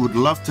god, I would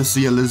love to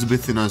see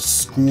Elizabeth in a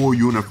school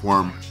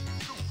uniform.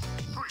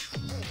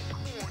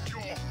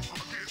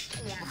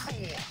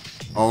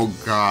 Oh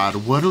god,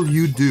 what'll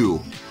you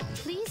do?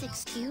 Please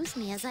excuse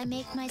me as I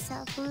make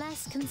myself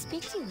less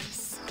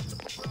conspicuous.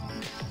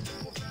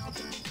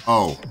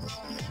 Oh.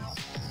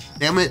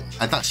 Damn it,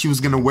 I thought she was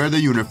gonna wear the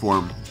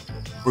uniform.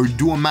 Or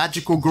do a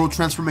magical girl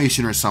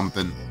transformation or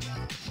something.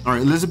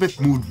 Alright, Elizabeth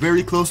moved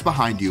very close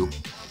behind you.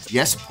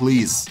 Yes,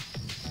 please.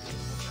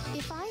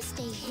 If I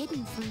stay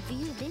hidden from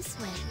view this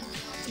way,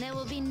 there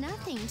will be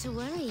nothing to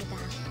worry about.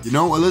 You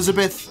know,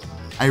 Elizabeth,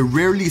 I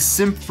rarely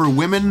simp for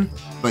women,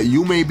 but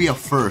you may be a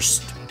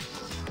first.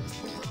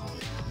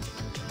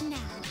 Now,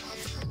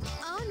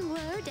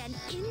 onward and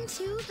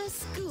into the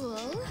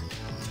school.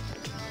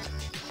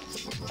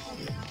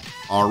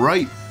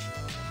 Alright.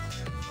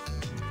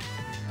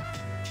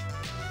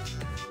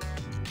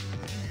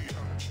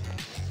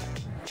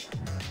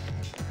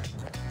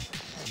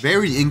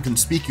 Very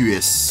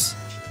inconspicuous.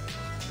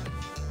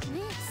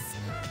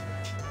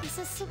 This is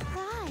a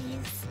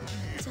surprise.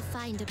 To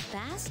find a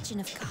bastion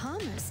of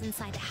commerce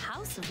inside a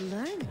house of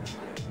learning.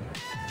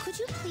 Could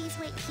you please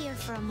wait here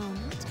for a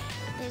moment?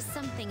 There's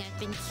something I've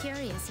been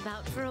curious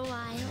about for a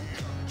while.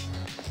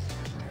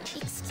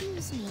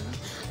 Excuse me,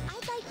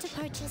 I'd like to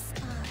purchase a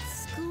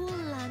school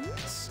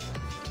lunch.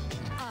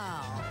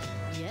 Oh,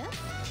 yes?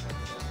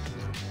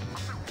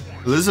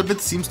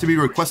 Elizabeth seems to be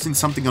requesting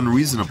something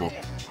unreasonable.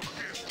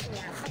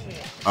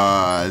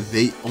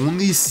 They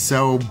only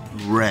sell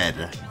bread.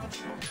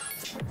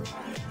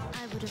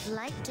 I would have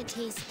liked to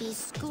taste these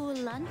school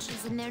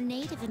lunches in their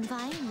native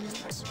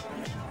environment.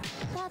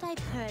 But I've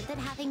heard that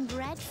having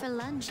bread for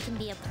lunch can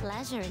be a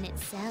pleasure in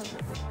itself.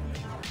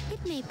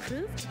 It may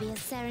prove to be a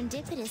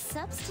serendipitous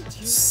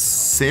substitute.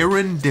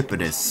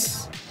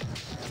 Serendipitous.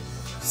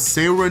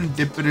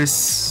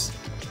 Serendipitous.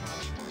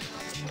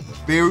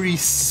 Very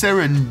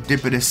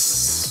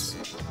serendipitous.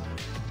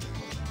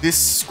 This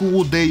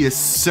school day is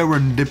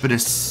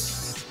serendipitous.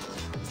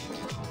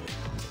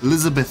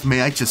 Elizabeth,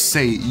 may I just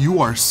say, you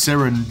are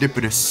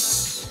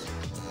serendipitous.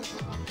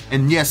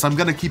 And yes, I'm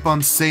gonna keep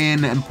on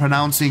saying and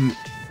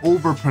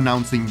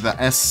over-pronouncing the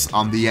S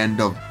on the end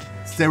of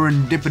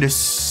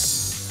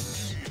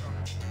serendipitous.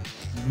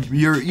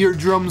 Your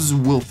eardrums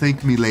will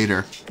thank me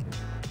later.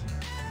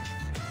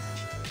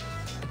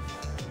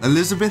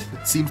 Elizabeth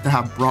seems to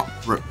have bought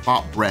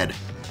bread.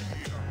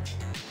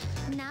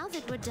 Now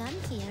that we're done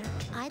here,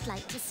 I'd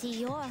like to see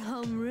your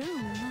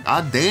homeroom.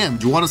 God damn,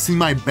 do you want to see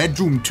my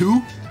bedroom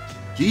too?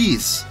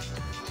 Jeez.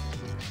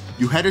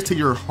 You headed to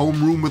your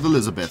homeroom with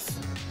Elizabeth.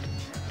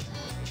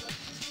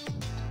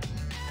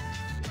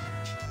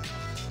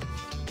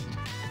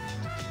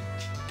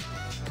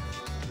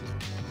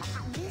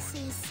 This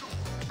is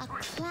a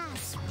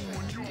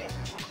classroom.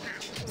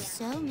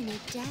 So many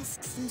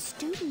desks and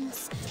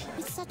students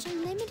with such a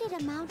limited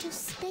amount of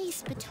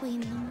space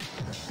between them.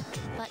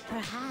 But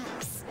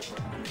perhaps,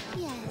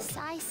 yes,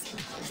 I see.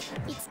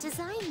 It's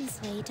designed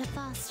this way to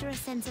foster a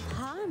sense of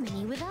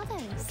harmony with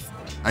others.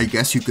 I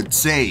guess you could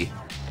say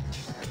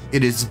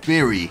it is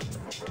very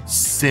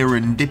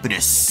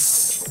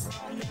serendipitous. I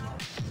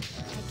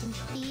can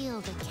feel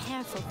the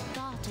careful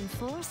thought and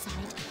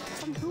foresight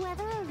from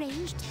whoever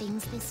arranged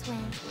things this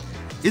way.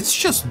 It's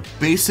just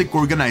basic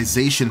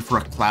organization for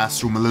a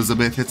classroom,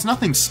 Elizabeth. It's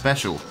nothing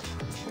special.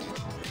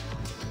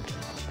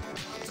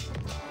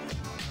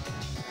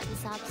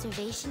 This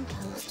observation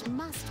post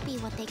must be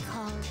what they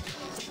call a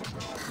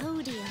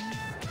podium.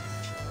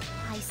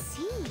 I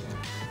see.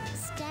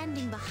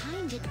 Standing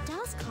behind it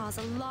does cause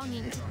a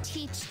longing to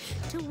teach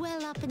to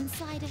well up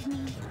inside of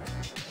me.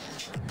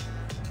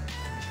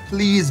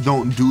 Please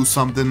don't do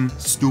something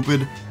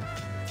stupid.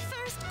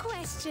 First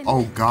question.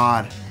 Oh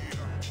God.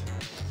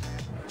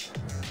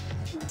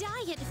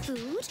 Diet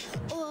food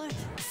or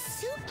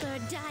super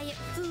diet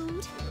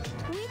food?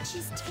 Which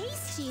is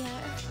tastier?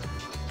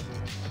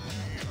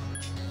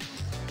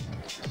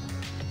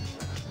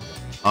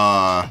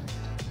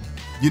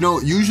 You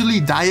know, usually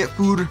diet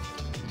food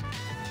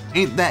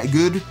ain't that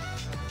good.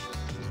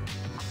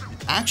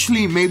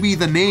 Actually, maybe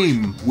the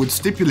name would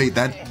stipulate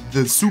that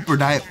the super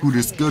diet food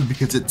is good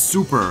because it's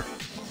super.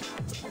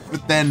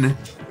 But then,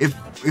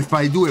 if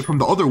I do it from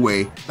the other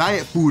way,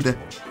 diet food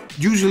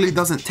usually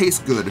doesn't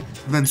taste good.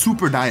 Then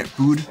super diet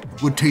food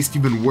would taste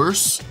even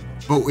worse.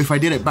 But if I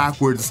did it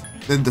backwards,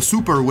 then the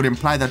super would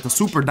imply that the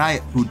super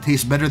diet food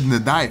tastes better than the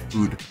diet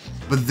food.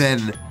 But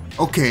then,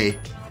 okay,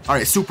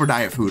 alright, super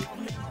diet food.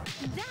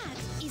 That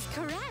is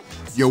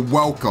correct. You're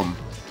welcome.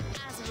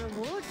 As a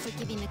reward for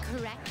giving the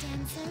correct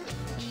answer,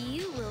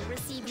 you will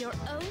receive your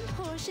own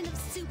portion of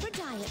super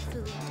diet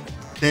food.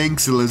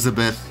 Thanks,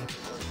 Elizabeth.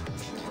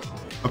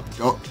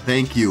 Oh,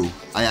 thank you.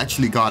 I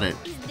actually got it.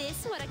 Is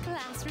this what a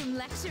classroom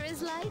lecture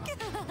is like?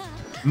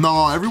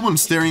 No,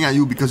 everyone's staring at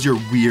you because you're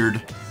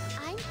weird.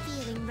 I'm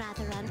feeling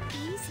rather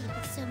uneasy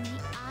with so many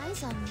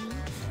eyes on me.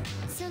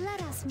 So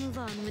let us move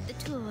on with the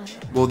tour.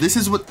 Well, this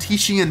is what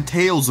teaching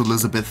entails,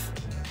 Elizabeth.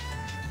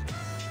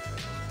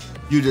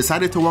 You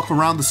decided to walk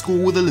around the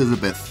school with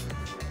Elizabeth.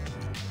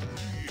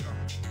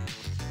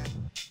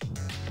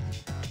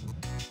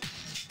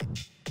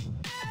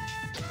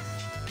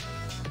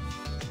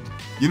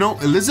 You know,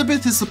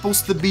 Elizabeth is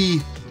supposed to be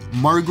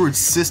Margaret's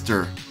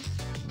sister.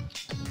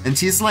 And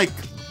she's like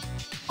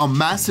a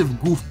massive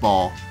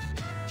goofball.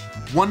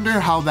 Wonder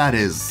how that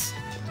is.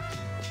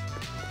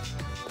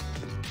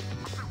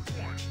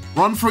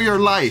 Run for your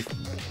life.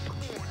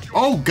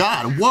 Oh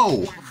God,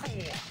 whoa.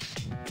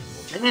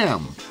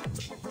 Damn.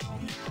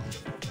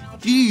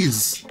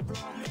 Jeez.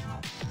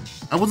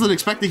 I wasn't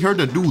expecting her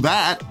to do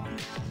that.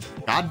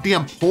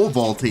 Goddamn pole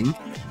vaulting.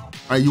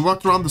 Alright, you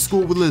walked around the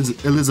school with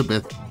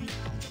Elizabeth.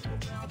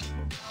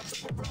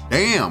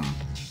 Damn.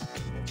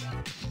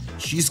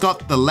 She's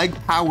got the leg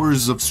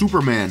powers of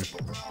Superman.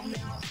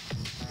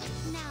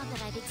 Now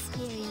that I've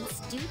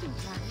experienced student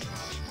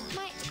life,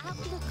 my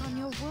outlook on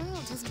your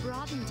world has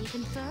broadened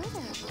even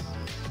further.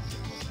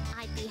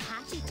 I'd be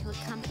happy to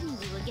accompany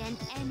you again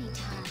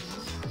anytime.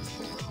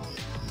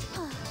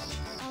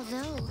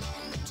 Although,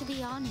 to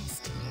be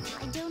honest,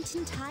 I don't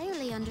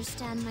entirely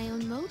understand my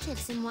own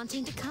motives in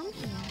wanting to come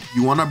here.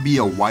 You wanna be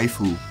a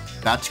waifu.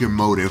 That's your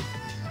motive.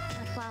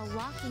 But while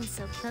walking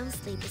so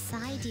closely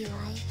beside you,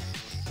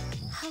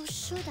 how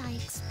should I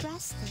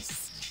express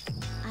this?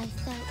 I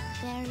felt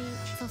very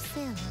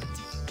fulfilled.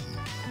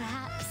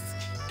 Perhaps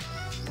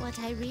what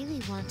I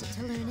really wanted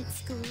to learn at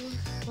school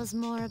was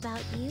more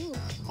about you.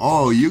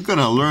 Oh, you're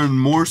gonna learn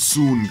more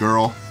soon,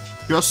 girl.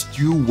 Just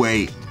you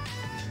wait.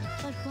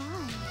 But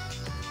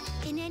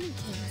why? In any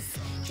case,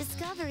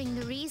 discovering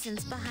the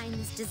reasons behind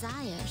this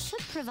desire should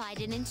provide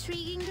an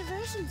intriguing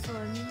diversion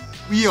for me.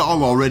 We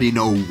all already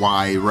know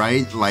why,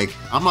 right? Like,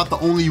 I'm not the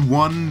only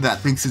one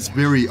that thinks it's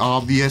very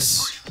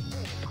obvious.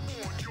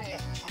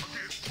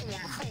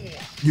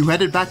 You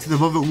headed back to the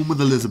velvet room with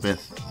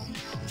Elizabeth.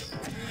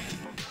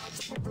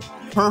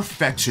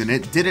 Perfection.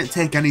 It didn't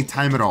take any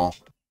time at all.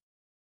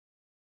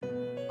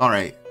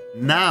 Alright,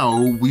 now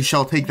we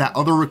shall take that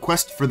other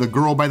request for the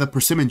girl by the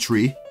persimmon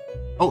tree.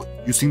 Oh,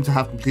 you seem to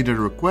have completed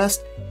a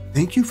request.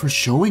 Thank you for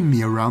showing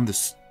me around the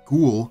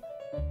school.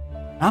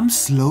 I'm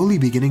slowly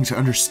beginning to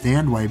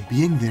understand why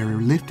being there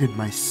lifted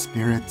my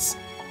spirits.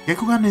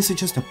 Gekugan isn't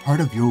just a part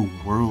of your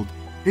world.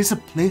 It is a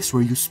place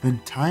where you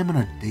spend time on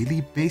a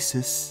daily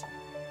basis.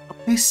 A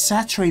place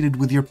saturated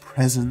with your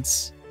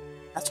presence.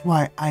 That's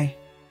why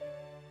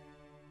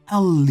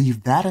I'll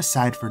leave that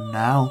aside for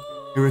now.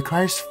 It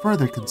requires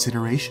further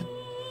consideration.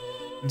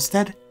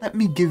 Instead, let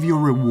me give you a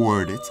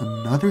reward. It's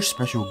another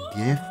special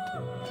gift.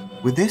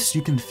 With this,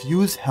 you can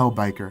fuse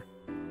Hellbiker.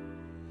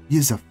 He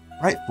is a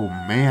frightful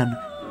man,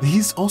 but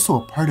he's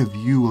also a part of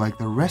you. Like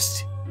the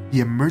rest, he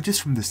emerges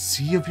from the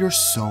sea of your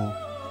soul.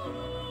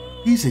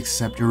 Please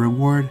accept your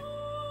reward.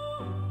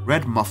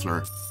 Red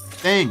Muffler.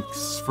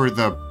 Thanks for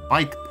the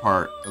bike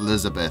part,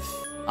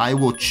 Elizabeth. I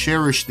will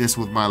cherish this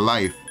with my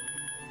life.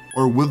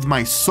 Or with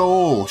my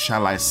soul,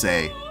 shall I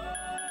say.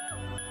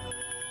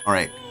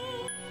 Alright.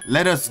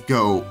 Let us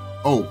go.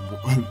 Oh,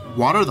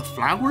 water the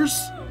flowers?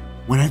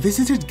 When I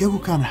visited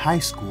Gekukan High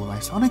School, I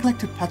saw a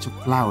neglected patch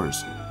of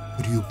flowers.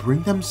 Could you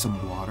bring them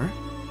some water?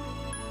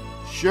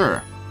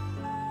 Sure.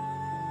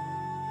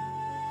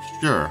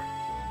 Sure.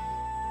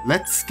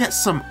 Let's get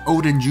some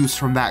Odin juice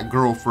from that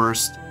girl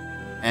first.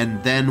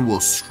 And then we'll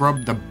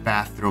scrub the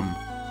bathroom.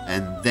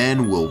 And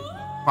then we'll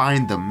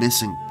find the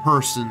missing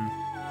person.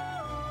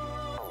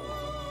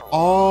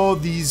 All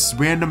these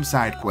random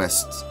side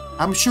quests.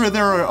 I'm sure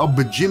there are a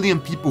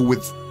bajillion people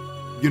with,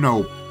 you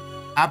know,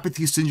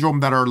 apathy syndrome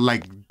that are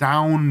like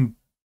down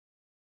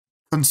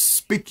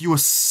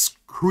conspicuous,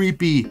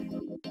 creepy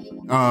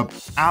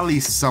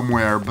alleys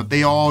somewhere, but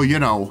they all, you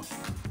know,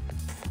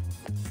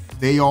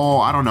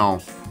 I don't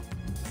know.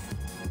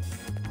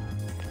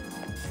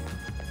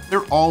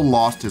 They're all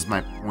lost is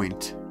my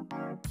point.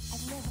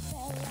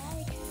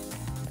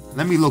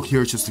 Let me look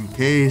here just in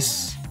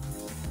case.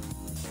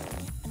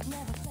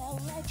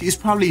 She's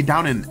probably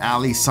down in an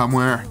alley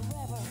somewhere.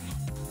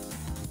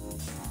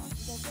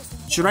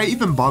 Should I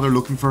even bother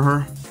looking for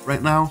her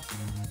right now?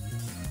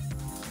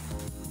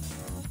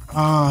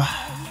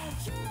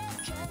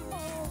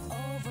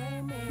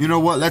 You know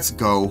what? Let's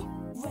go.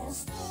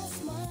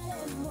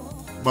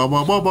 Ba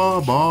ba ba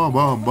ba ba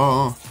ba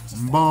ba.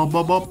 Ba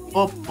ba ba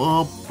ba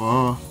ba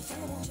ba.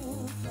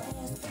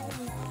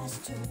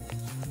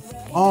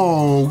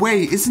 Oh,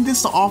 wait, isn't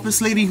this the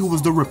office lady who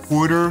was the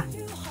reporter?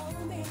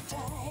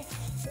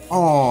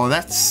 Oh,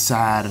 that's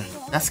sad.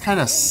 That's kind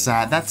of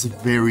sad. That's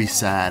very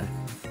sad.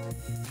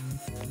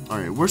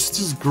 Alright, where's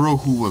this girl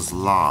who was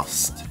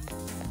lost?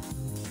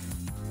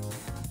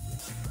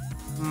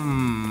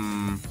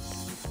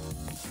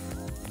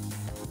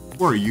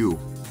 Where are you?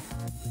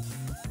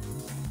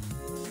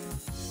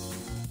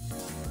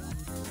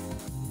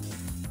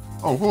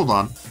 Oh, hold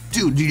on.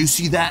 Dude, did you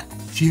see that?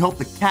 She helped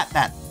the cat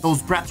that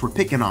those brats were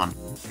picking on.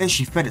 Then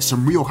she fed it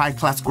some real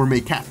high-class gourmet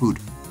cat food.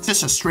 It's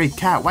just a stray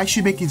cat. Why is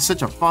she making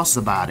such a fuss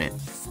about it?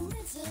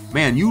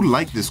 Man, you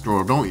like this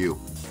girl, don't you?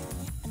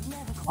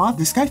 Wow,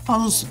 this guy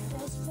follows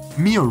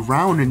me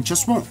around and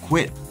just won't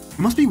quit.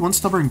 He must be one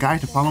stubborn guy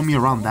to follow me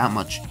around that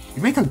much.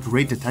 He'd make a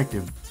great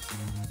detective.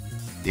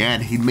 Yeah,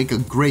 and he'd make a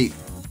great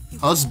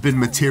husband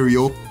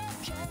material.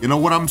 You know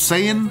what I'm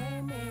saying?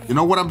 You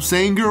know what I'm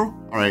saying, girl?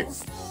 Alright.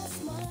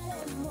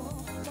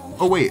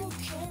 Oh, wait.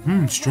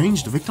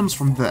 Strange. The victims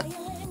from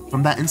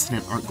that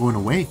incident aren't going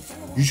away.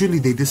 Usually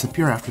they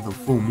disappear after the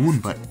full moon,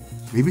 but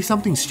maybe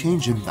something's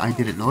changed and I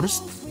didn't notice.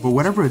 But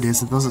whatever it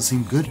is, it doesn't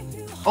seem good.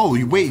 Oh,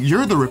 wait,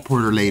 you're the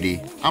reporter lady.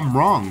 I'm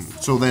wrong.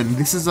 So then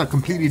this is a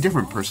completely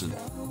different person.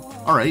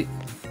 Alright.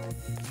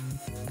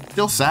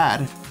 Still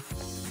sad.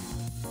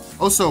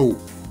 Also,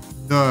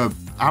 the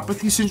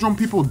apathy syndrome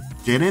people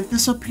didn't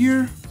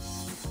disappear?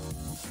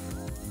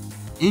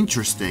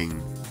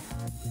 Interesting.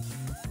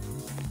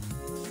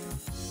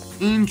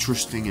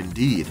 Interesting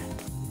indeed.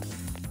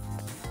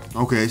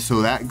 Okay,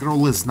 so that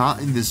girl is not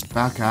in this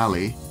back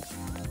alley.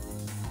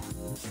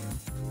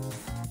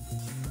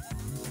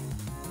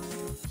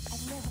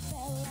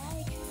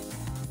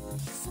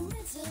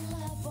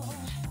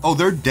 Oh,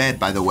 they're dead,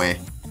 by the way.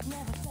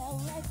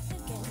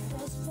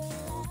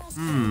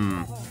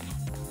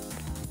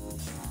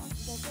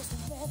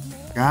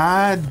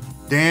 God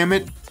damn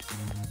it.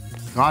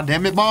 God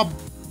damn it, Bob.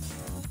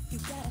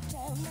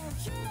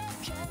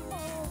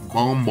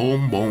 Boom,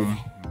 boom, boom.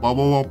 Ba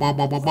ba ba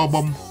ba ba ba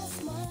bum.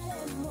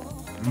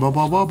 Ba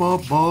ba ba ba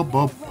ba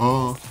ba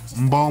ba.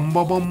 Bum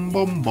ba bum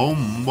bum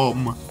bum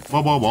bum.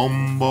 Ba ba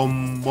bum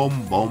bum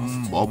bum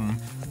bum bum.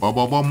 Ba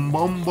ba bum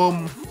bum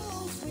bum.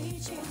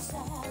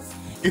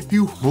 If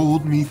you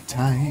hold me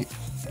tight.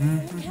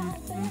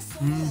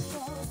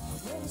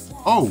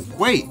 Oh,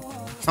 wait.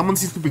 Someone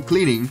seems to be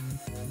cleaning.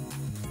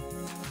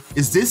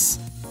 Is this?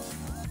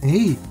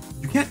 Hey,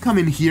 you can't come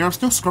in here. I'm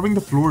still scrubbing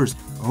the floors.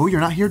 Oh, you're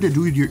not here to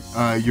do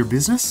your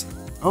business?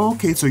 Oh,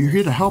 okay, so you're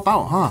here to help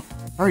out, huh?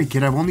 Sorry,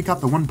 kid, I've only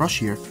got the one brush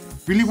here.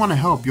 Really want to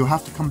help, you'll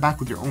have to come back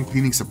with your own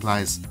cleaning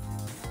supplies.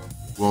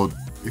 Well,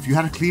 if you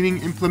had a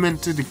cleaning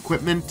implemented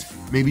equipment,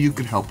 maybe you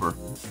could help her.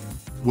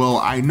 Well,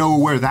 I know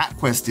where that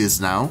quest is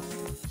now.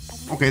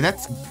 Okay,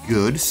 that's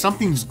good.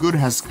 Something's good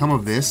has come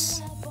of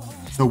this.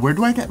 So where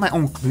do I get my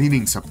own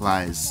cleaning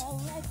supplies?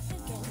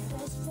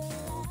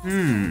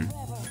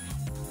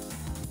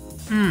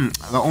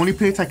 The only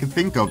place I can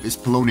think of is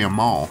Polonia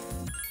Mall.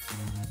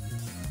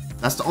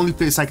 That's the only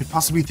place I could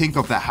possibly think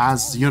of that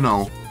has, you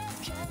know,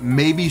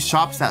 maybe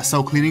shops that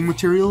sell cleaning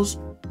materials.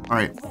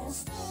 Alright.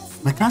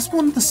 My class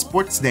won the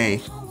sports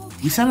day.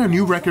 We set a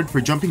new record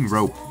for jumping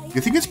rope. You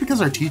think it's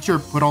because our teacher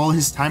put all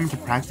his time into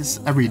practice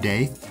every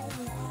day?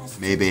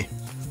 Maybe.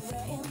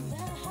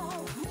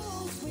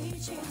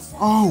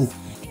 Oh,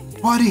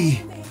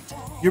 buddy.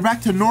 You're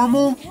back to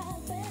normal?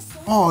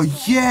 Oh,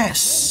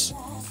 yes.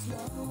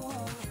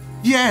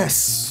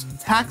 Yes!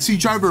 Taxi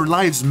driver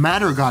lives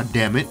matter,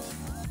 goddammit.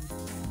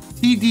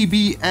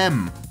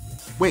 TDBM.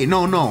 Wait,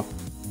 no.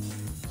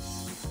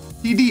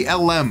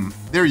 TDLM.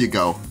 There you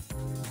go.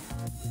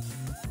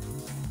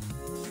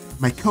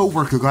 My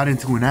co-worker got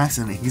into an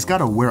accident. He's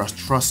gotta wear a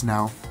truss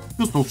now.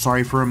 Feel so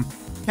sorry for him.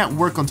 Can't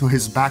work until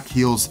his back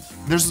heals.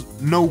 There's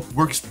no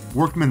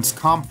workman's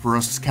comp for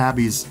us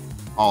cabbies.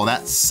 Oh,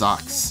 that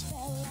sucks.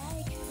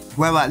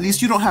 Well, at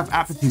least you don't have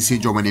apathy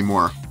syndrome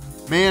anymore.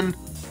 Man,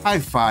 high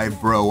five,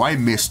 bro. I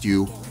missed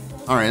you.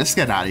 Alright, let's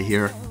get out of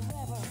here.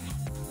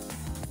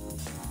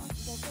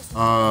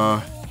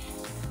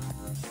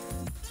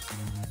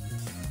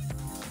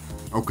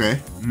 Okay.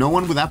 No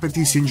one with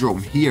apathy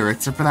syndrome here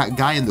except for that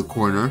guy in the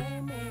corner.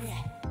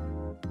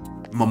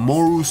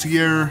 Mamoru's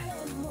here.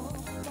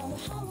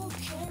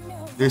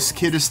 This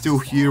kid is still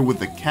here with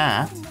the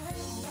cat.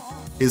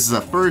 His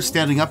fur is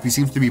standing up. He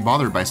seems to be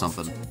bothered by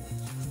something.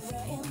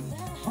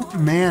 Old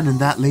man and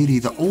that lady.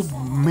 The old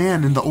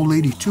man and the old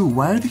lady too.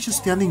 Why are they just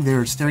standing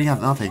there staring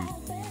at nothing?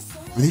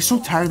 Are they so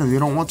tired that they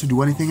don't want to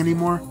do anything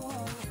anymore?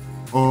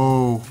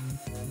 Oh.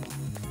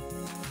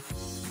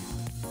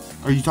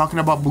 Are you talking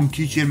about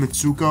Bunkichi and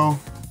Mitsuko?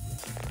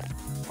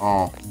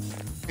 Oh.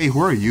 Hey,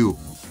 who are you?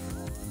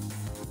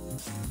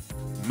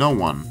 No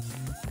one.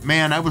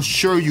 Man, I was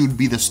sure you'd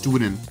be the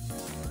student.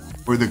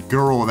 Or the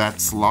girl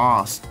that's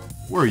lost.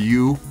 Who are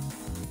you?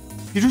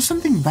 You do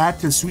something bad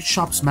to Sweet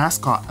Shop's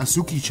mascot,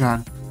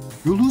 Azuki-chan.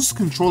 You'll lose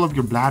control of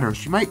your bladder.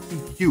 She might be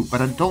cute,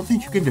 but I don't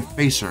think you can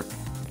deface her.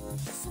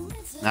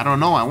 I don't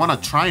know. I want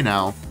to try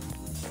now.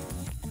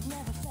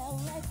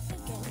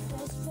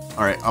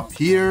 Alright, up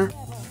here.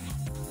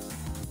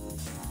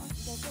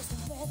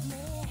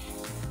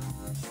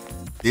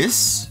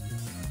 This?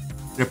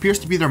 It appears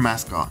to be their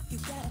mascot.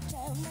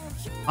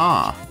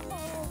 Ah.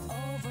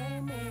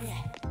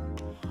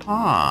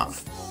 Ah.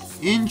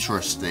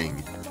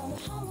 Interesting.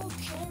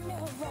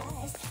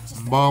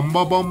 Bum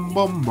bum bum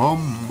bum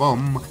bum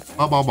bum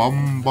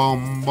bum bum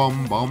bum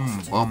bum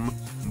bum bum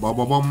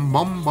bum bum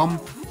bum bum.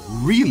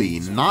 Really,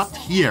 not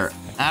here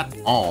at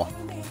all.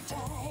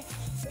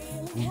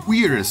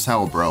 Weird as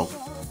hell, bro.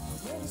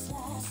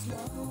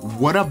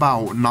 What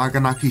about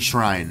Naganaki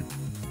Shrine?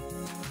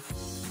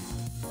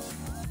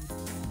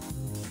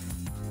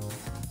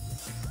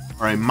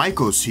 Alright,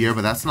 Maiko's here,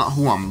 but that's not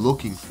who I'm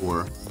looking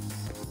for.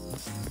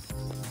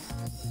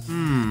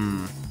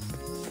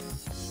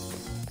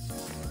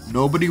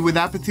 Nobody with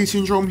apathy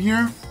syndrome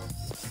here?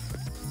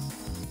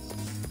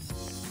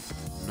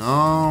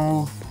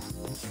 No.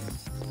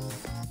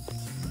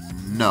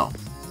 No.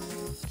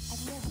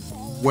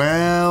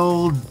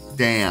 Well,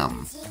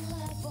 damn.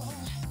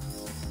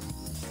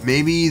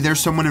 Maybe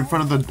there's someone in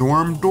front of the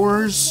dorm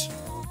doors?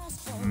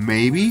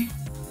 Maybe?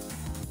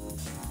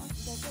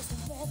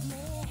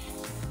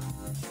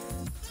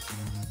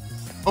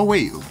 Oh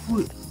wait,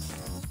 who?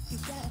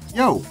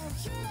 Yo!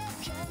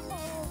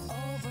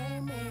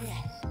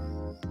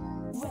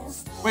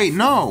 Wait,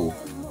 no!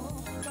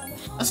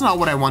 That's not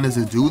what I wanted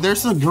to do.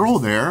 There's a girl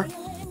there.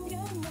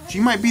 She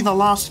might be the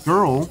lost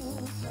girl.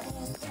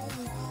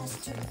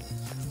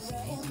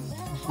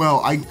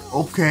 Well,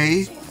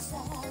 okay.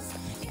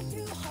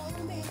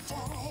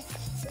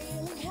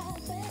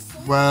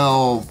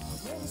 Well,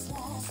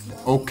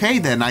 okay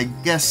then, I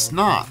guess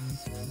not.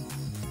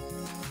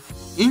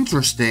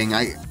 Interesting,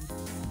 I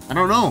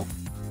don't know.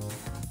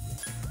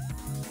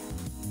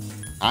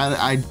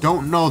 I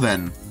don't know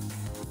then.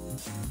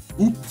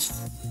 Oops.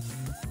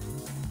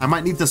 I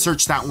might need to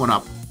search that one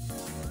up.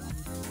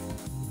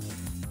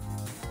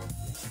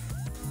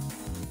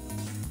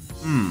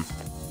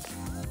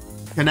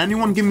 Can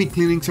anyone give me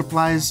cleaning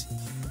supplies?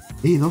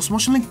 Hey, those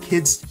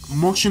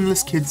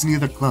motionless kids near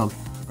the club.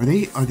 Are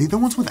they the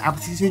ones with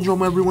apathy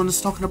syndrome everyone is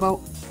talking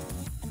about?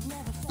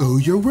 Oh,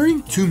 you're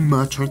wearing too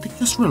much. Aren't they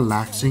just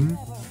relaxing?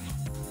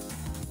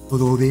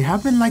 Although they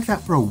have been like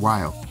that for a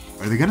while.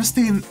 Are they gonna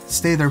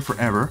stay there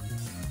forever?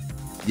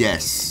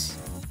 Yes.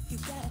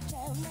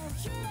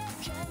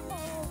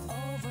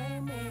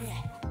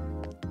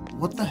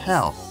 What the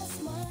hell?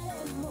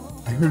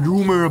 I heard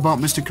rumor about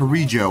Mr.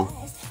 Kirijo.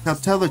 Now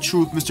tell the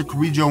truth, Mr.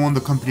 Kirijo owned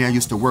the company I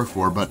used to work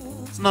for, but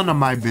it's none of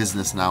my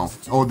business now.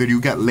 Oh, did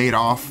you get laid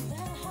off?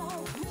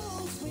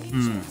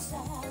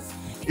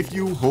 If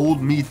you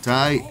hold me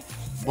tight.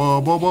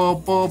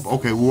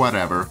 Okay,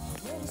 whatever.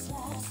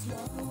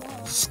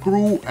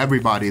 Screw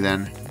everybody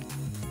then.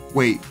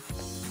 Wait,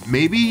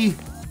 maybe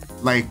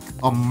like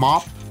a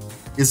mop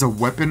is a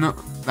weapon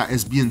that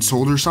is being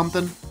sold or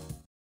something?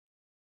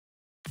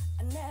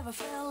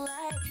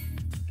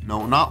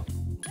 No, not.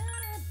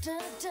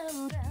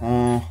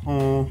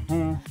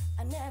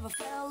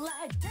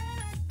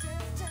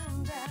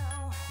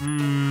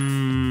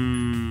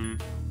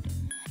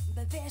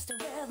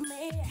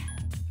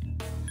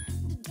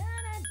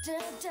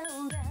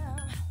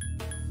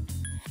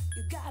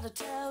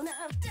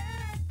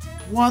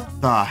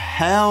 What the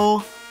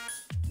hell?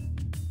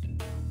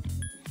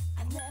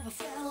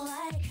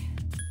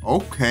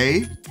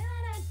 Okay.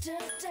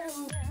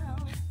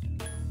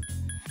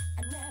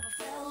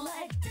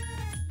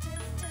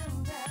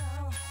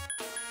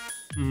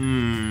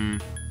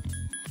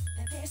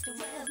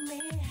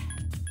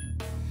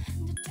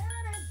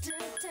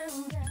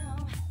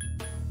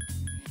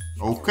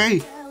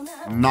 Okay,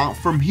 not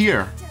from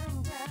here.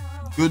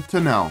 Good to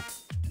know.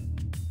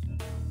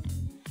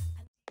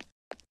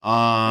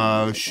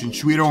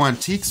 Shinchuiro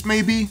Antiques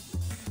maybe?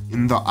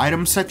 In the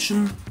item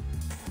section?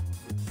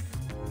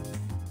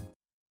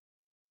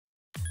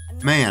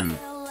 Man.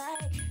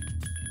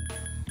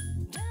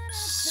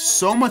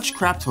 So much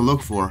crap to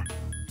look for.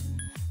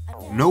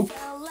 Nope.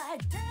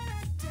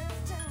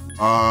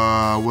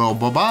 Well,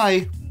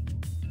 bye-bye.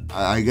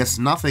 I guess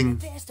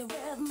nothing.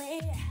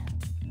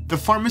 The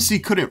pharmacy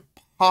couldn't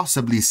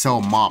possibly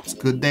sell mops,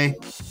 could they?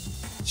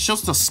 It's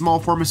just a small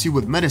pharmacy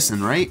with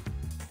medicine, right?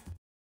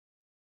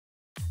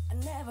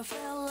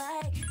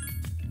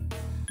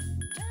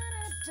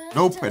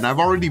 Nope, and I've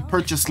already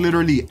purchased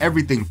literally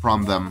everything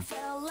from them.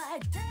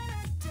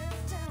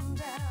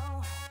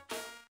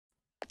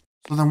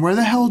 So then where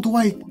the hell do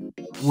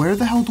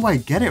I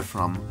get it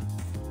from?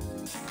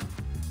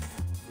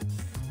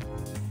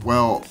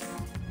 Well,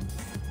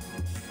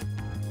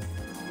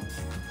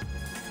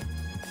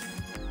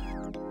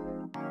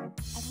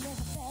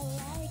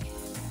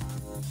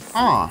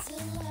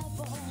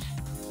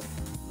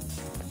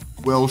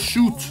 well,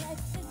 shoot.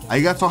 I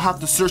guess I'll have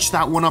to search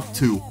that one up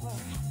too.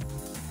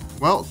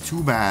 Well,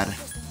 too bad.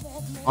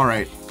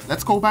 Alright,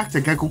 let's go back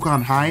to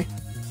Gekukan High.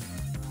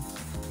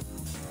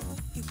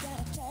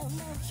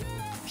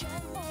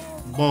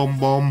 Bum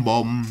bum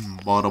bum.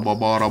 Bottom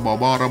bottom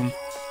bottom.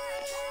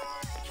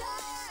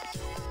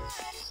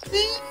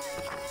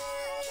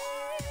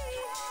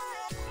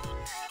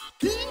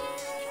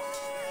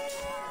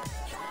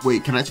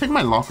 Wait, can I check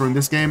my locker in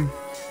this game?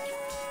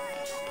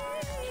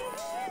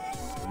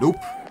 Nope.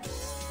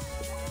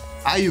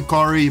 Hi,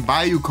 Yukari.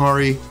 Bye,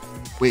 Yukari.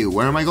 Wait,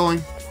 where am I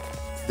going?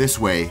 This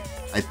way,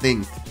 I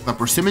think. The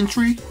persimmon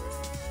tree?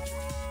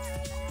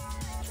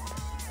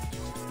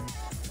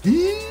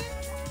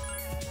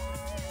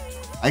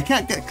 I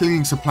can't get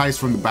cleaning supplies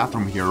from the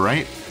bathroom here,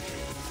 right?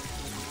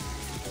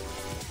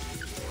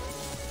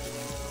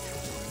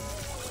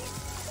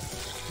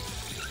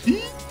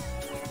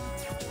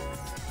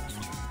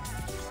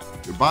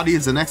 Your body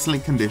is in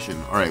excellent condition.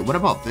 Alright, what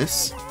about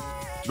this?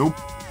 Nope.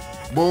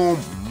 Boom,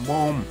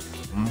 boom.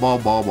 Ba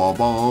ba ba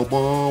ba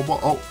ba ba.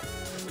 Oh.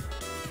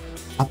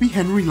 Happy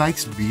Henry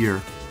likes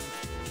beer,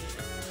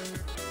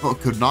 but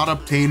could not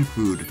obtain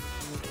food.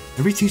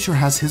 Every teacher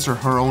has his or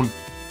her own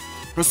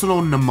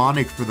personal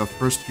mnemonic for the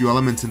first few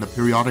elements in the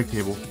periodic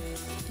table.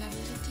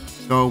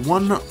 The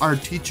one our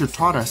teacher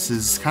taught us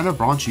is kind of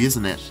raunchy,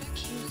 isn't it?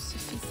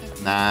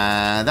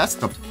 Nah, that's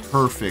the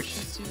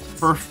perfect.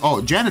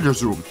 Oh,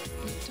 janitor's room.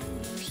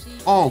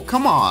 Oh,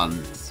 come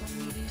on.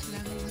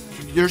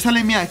 You're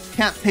telling me I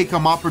can't take a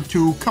mop or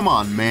two? Come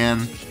on,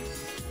 man.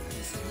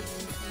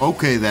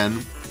 Okay,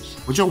 then.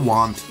 What you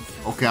want?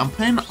 Okay, I'm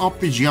playing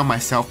RPG on my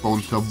cell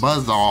phone, so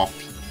buzz off.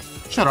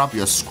 Shut up,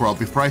 you scrub,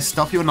 before I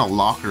stuff you in a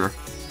locker.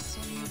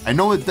 I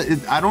know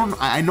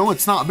I know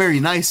it's not very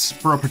nice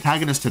for a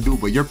protagonist to do,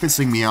 but you're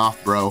pissing me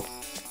off, bro.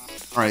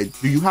 Alright,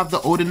 do you have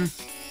the Odin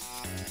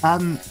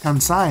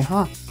Tensei,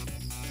 huh?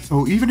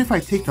 So even if I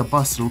take the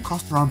bus, it'll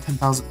cost around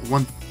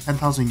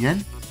 10,000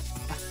 yen?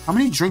 How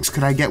many drinks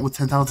could I get with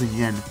 10,000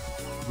 yen?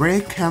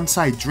 Rare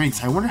Kansai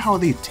drinks. I wonder how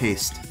they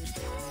taste.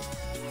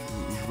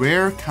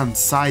 Rare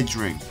Kansai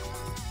drink.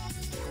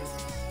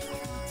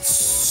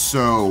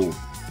 So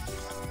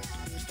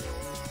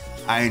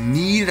I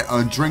need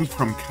a drink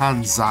from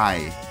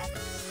Kansai.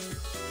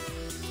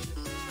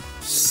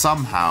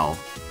 Somehow.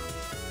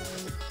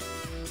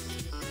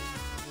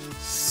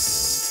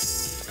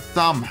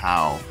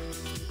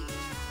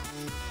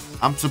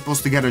 I'm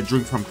supposed to get a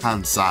drink from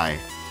Kansai.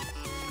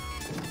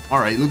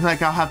 Alright, looks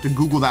like I'll have to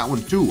Google that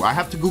one too. I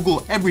have to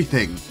Google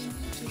everything.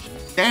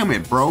 Damn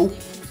it, bro.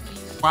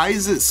 Why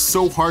is it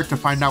so hard to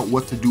find out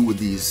what to do with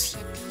these?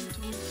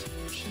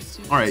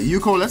 Alright,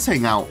 Yuko, let's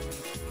hang out.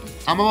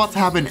 I'm about to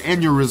have an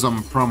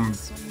aneurysm from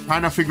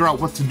trying to figure out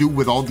what to do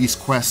with all these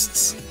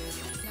quests.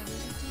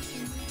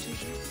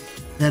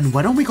 Then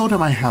why don't we go to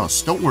my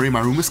house? Don't worry,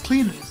 my room is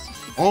clean.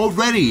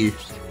 Already?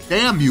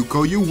 Damn,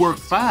 Yuko, you work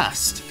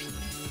fast.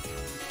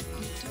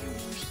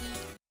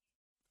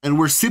 And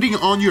we're sitting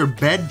on your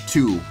bed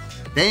too.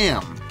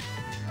 Damn.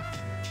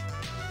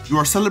 You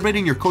are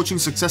celebrating your coaching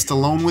success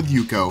alone with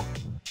Yuko.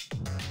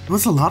 It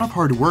was a lot of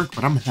hard work,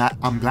 but I'm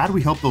glad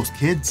we helped those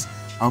kids.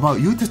 How about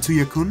you,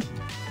 Tetsuya-kun?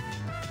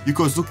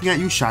 Yuko's looking at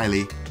you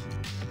shyly.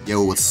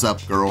 Yo, what's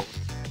up, girl?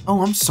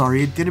 Oh, I'm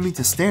sorry, I didn't mean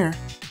to stare.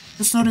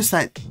 Just noticed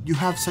that you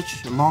have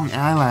such long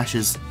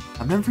eyelashes.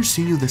 I've never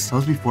seen you this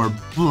close before.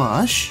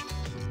 Blush?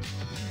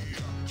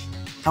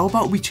 How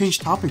about we change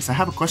topics? I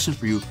have a question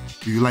for you.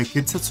 Do you like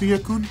kids,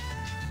 Tetsuya-kun?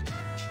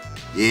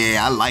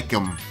 Yeah, I like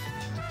them.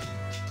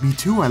 Me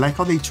too, I like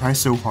how they try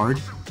so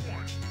hard.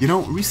 You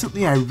know,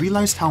 recently I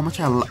realized how much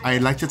I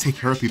like to take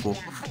care of people.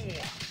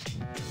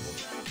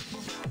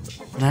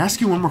 Can I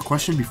ask you one more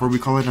question before we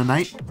call it a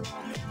night?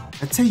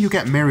 Let's say you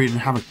get married and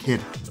have a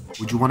kid.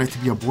 Would you want it to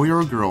be a boy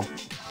or a girl?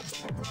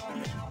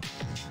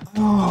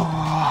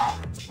 Oh.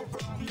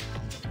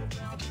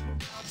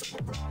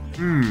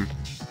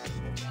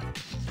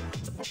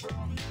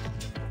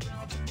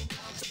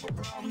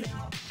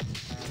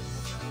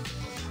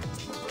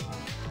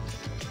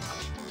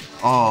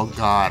 Oh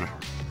god.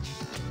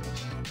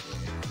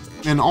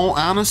 In all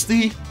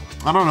honesty,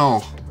 I don't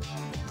know.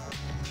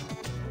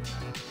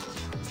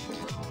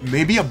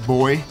 Maybe a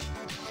boy.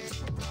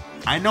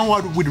 I know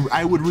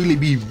I would really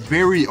be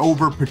very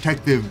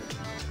overprotective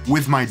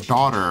with my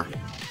daughter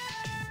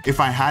if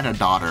I had a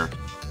daughter.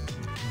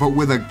 But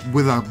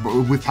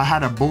if I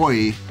had a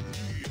boy,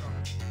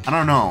 I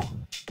don't know.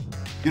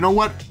 You know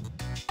what?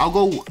 I'll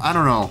go, I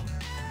don't know.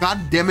 God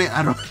damn it,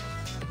 I don't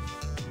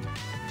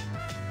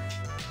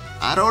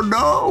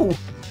know.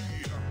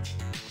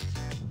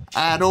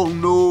 I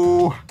don't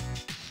know.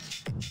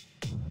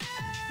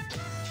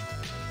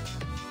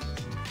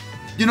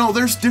 You know,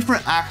 there's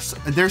different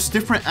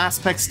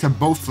aspects to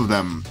both of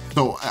them.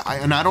 So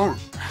I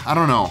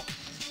don't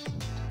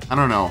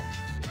know.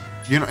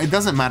 You know, it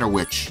doesn't matter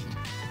which.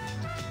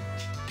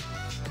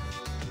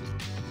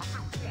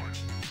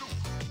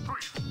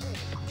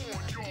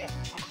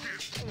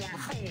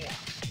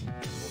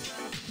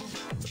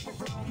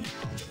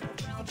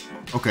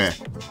 Okay.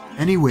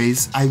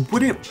 Anyways, I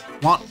wouldn't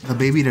want the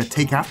baby to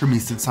take after me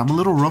since I'm a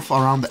little rough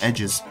around the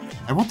edges.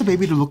 I want the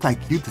baby to look like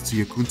you,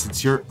 Tetsuya-kun,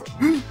 since you're...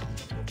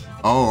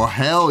 Oh,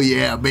 hell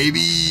yeah,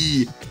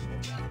 baby!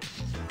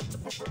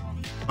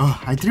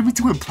 I didn't mean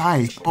to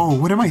imply. Oh,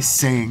 what am I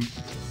saying?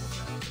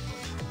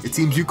 It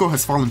seems Yuko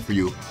has fallen for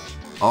you.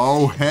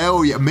 Oh,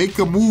 hell yeah, make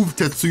a move,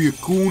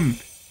 Tetsuya-kun.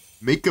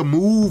 Make a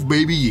move,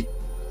 baby.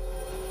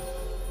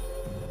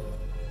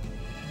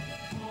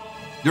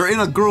 You're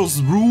in a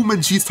girl's room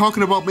and she's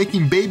talking about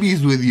making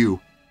babies with you.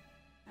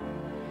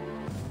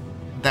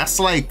 That's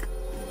like,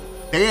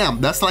 damn,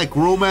 that's like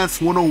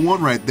romance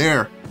 101 right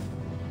there.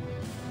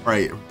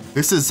 Alright,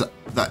 this is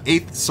the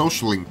 8th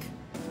social link.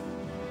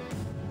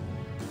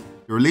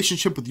 Your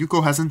relationship with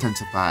Yuko has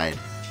intensified.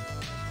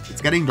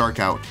 It's getting dark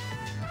out.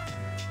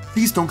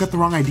 Please don't get the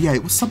wrong idea.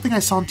 It was something I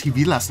saw on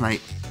TV last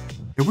night.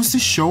 There was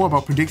this show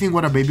about predicting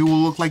what a baby will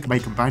look like by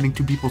combining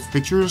two people's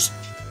pictures.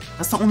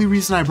 That's the only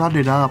reason I brought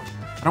it up.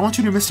 I don't want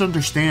you to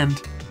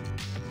misunderstand.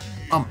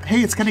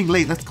 Hey, it's getting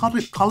late. Let's call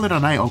it a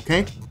night,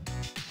 okay?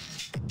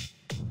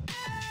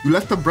 You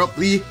left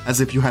abruptly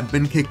as if you had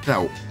been kicked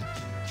out.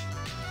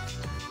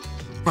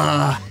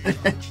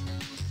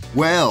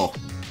 Well,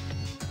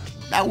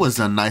 that was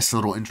a nice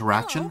little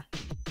interaction.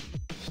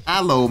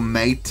 Hello,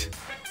 mate.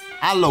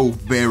 Hello,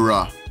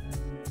 Vera.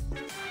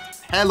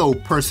 Hello,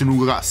 person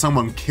who got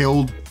someone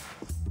killed.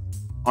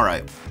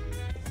 Alright.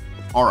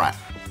 Alright.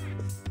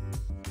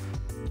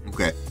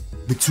 Okay.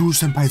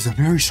 Mitsuru-senpai is a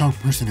very strong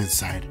person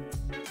inside.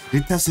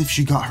 It's as if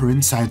she got her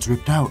insides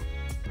ripped out.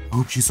 I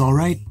hope she's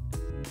alright.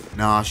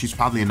 Nah, she's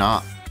probably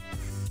not.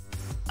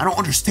 I don't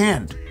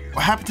understand.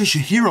 What happened to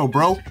Shihiro,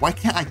 bro? Why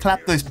can't I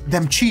clap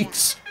them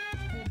cheeks?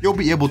 You'll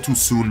be able to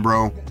soon,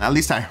 bro. At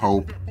least I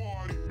hope.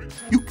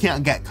 You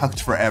can't get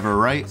cucked forever,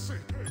 right?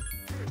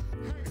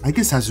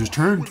 Aigis has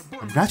returned.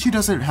 I'm glad she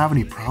doesn't have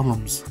any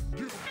problems.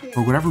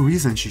 For whatever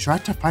reason, she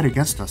tried to fight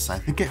against us. I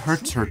think it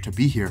hurts her to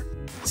be here.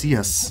 See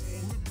us.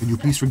 Can you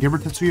please forgive her,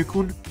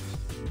 Tetsuya-kun?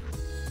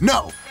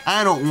 No!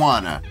 I don't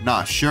wanna.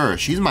 Nah, sure.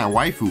 She's my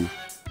waifu.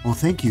 Well,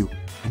 thank you.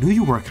 I knew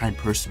you were a kind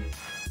person.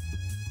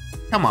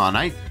 Come on,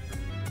 I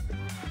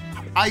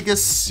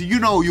guess you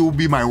know you will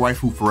be my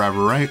waifu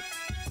forever, right?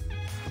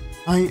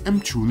 I am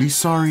truly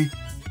sorry.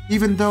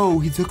 Even though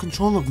he took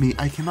control of me,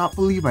 I cannot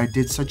believe I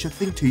did such a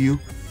thing to you.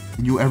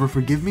 Can you ever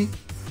forgive me?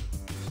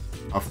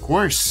 Of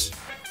course.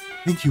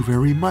 Thank you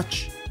very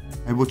much.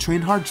 I will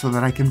train hard so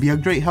that I can be a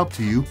great help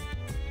to you.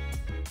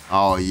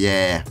 Oh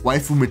yeah,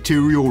 waifu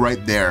material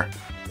right there.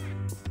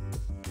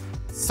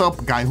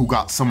 Sup, guy who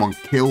got someone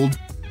killed?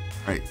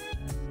 Right.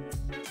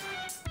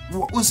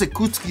 What was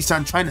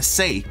Ikutsuki-san trying to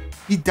say?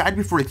 He died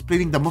before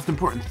explaining the most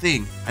important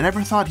thing. I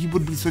never thought he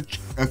would be such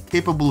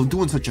capable of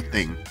doing such a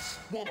thing.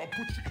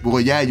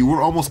 Well, yeah, you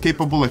were almost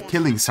capable of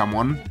killing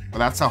someone, but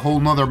that's a whole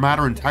nother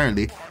matter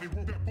entirely.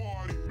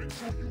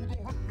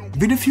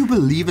 Even if you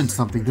believe in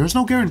something, there's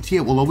no guarantee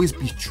it will always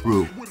be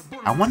true.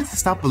 I wanted to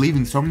stop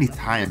believing so many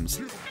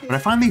times, but I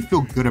finally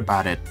feel good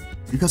about it.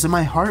 Because in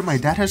my heart, my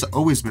dad has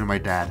always been my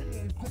dad.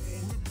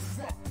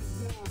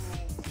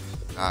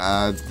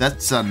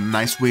 That's a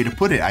nice way to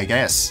put it, I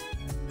guess.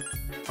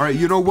 Alright,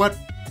 you know what?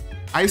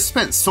 I've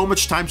spent so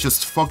much time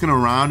just fucking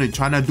around and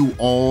trying to do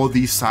all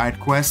these side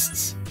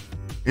quests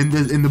in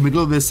the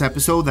middle of this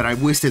episode that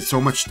I've wasted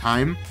so much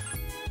time.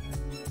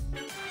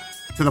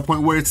 To the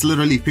point where it's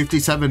literally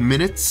 57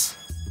 minutes.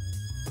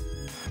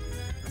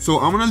 So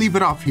I'm gonna leave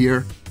it off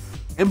here.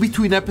 In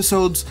between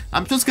episodes,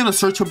 I'm just gonna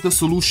search up the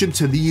solution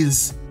to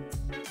these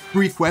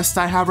 3 quests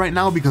I have right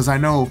now, because I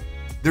know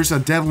there's a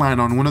deadline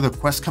on one of the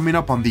quests coming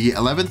up on the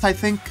 11th, I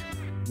think,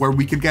 where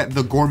we could get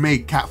the gourmet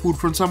cat food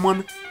from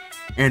someone.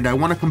 And I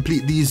want to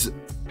complete these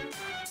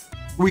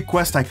 3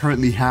 quests I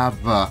currently have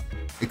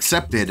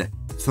accepted,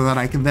 so that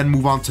I can then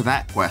move on to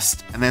that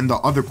quest. And then the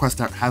other quest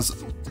that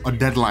has a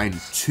deadline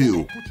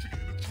too.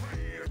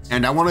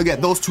 And I want to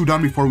get those 2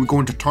 done before we go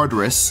into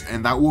Tartarus.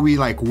 And that will be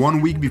like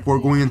 1 week before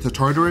going into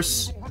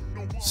Tartarus.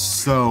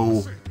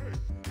 So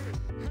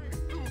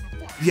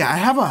yeah, I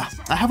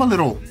have a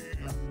little,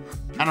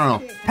 I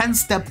don't know,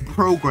 10-step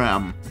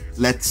program,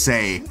 let's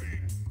say,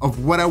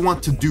 of what I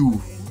want to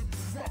do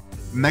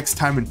next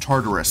time in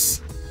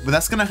Tartarus. But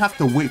that's gonna have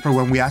to wait for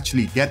when we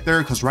actually get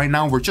there, because right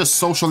now we're just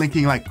social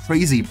linking like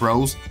crazy,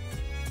 bros.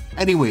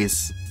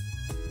 Anyways,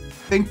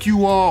 thank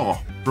you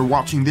all for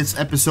watching this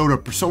episode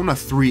of Persona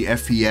 3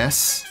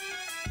 FES.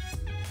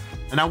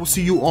 And I will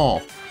see you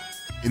all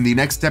in the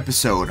next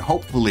episode,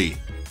 hopefully.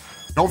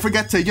 Don't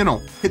forget to,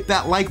 hit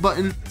that like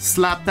button,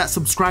 slap that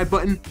subscribe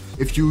button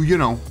if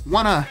you,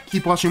 wanna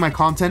keep watching my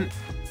content.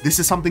 This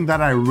is something that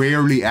I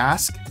rarely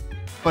ask,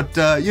 but,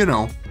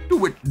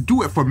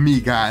 do it for me,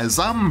 guys.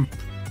 I'm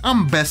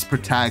best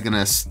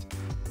protagonist.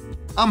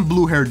 I'm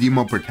blue hair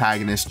demo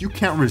protagonist. You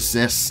can't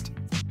resist.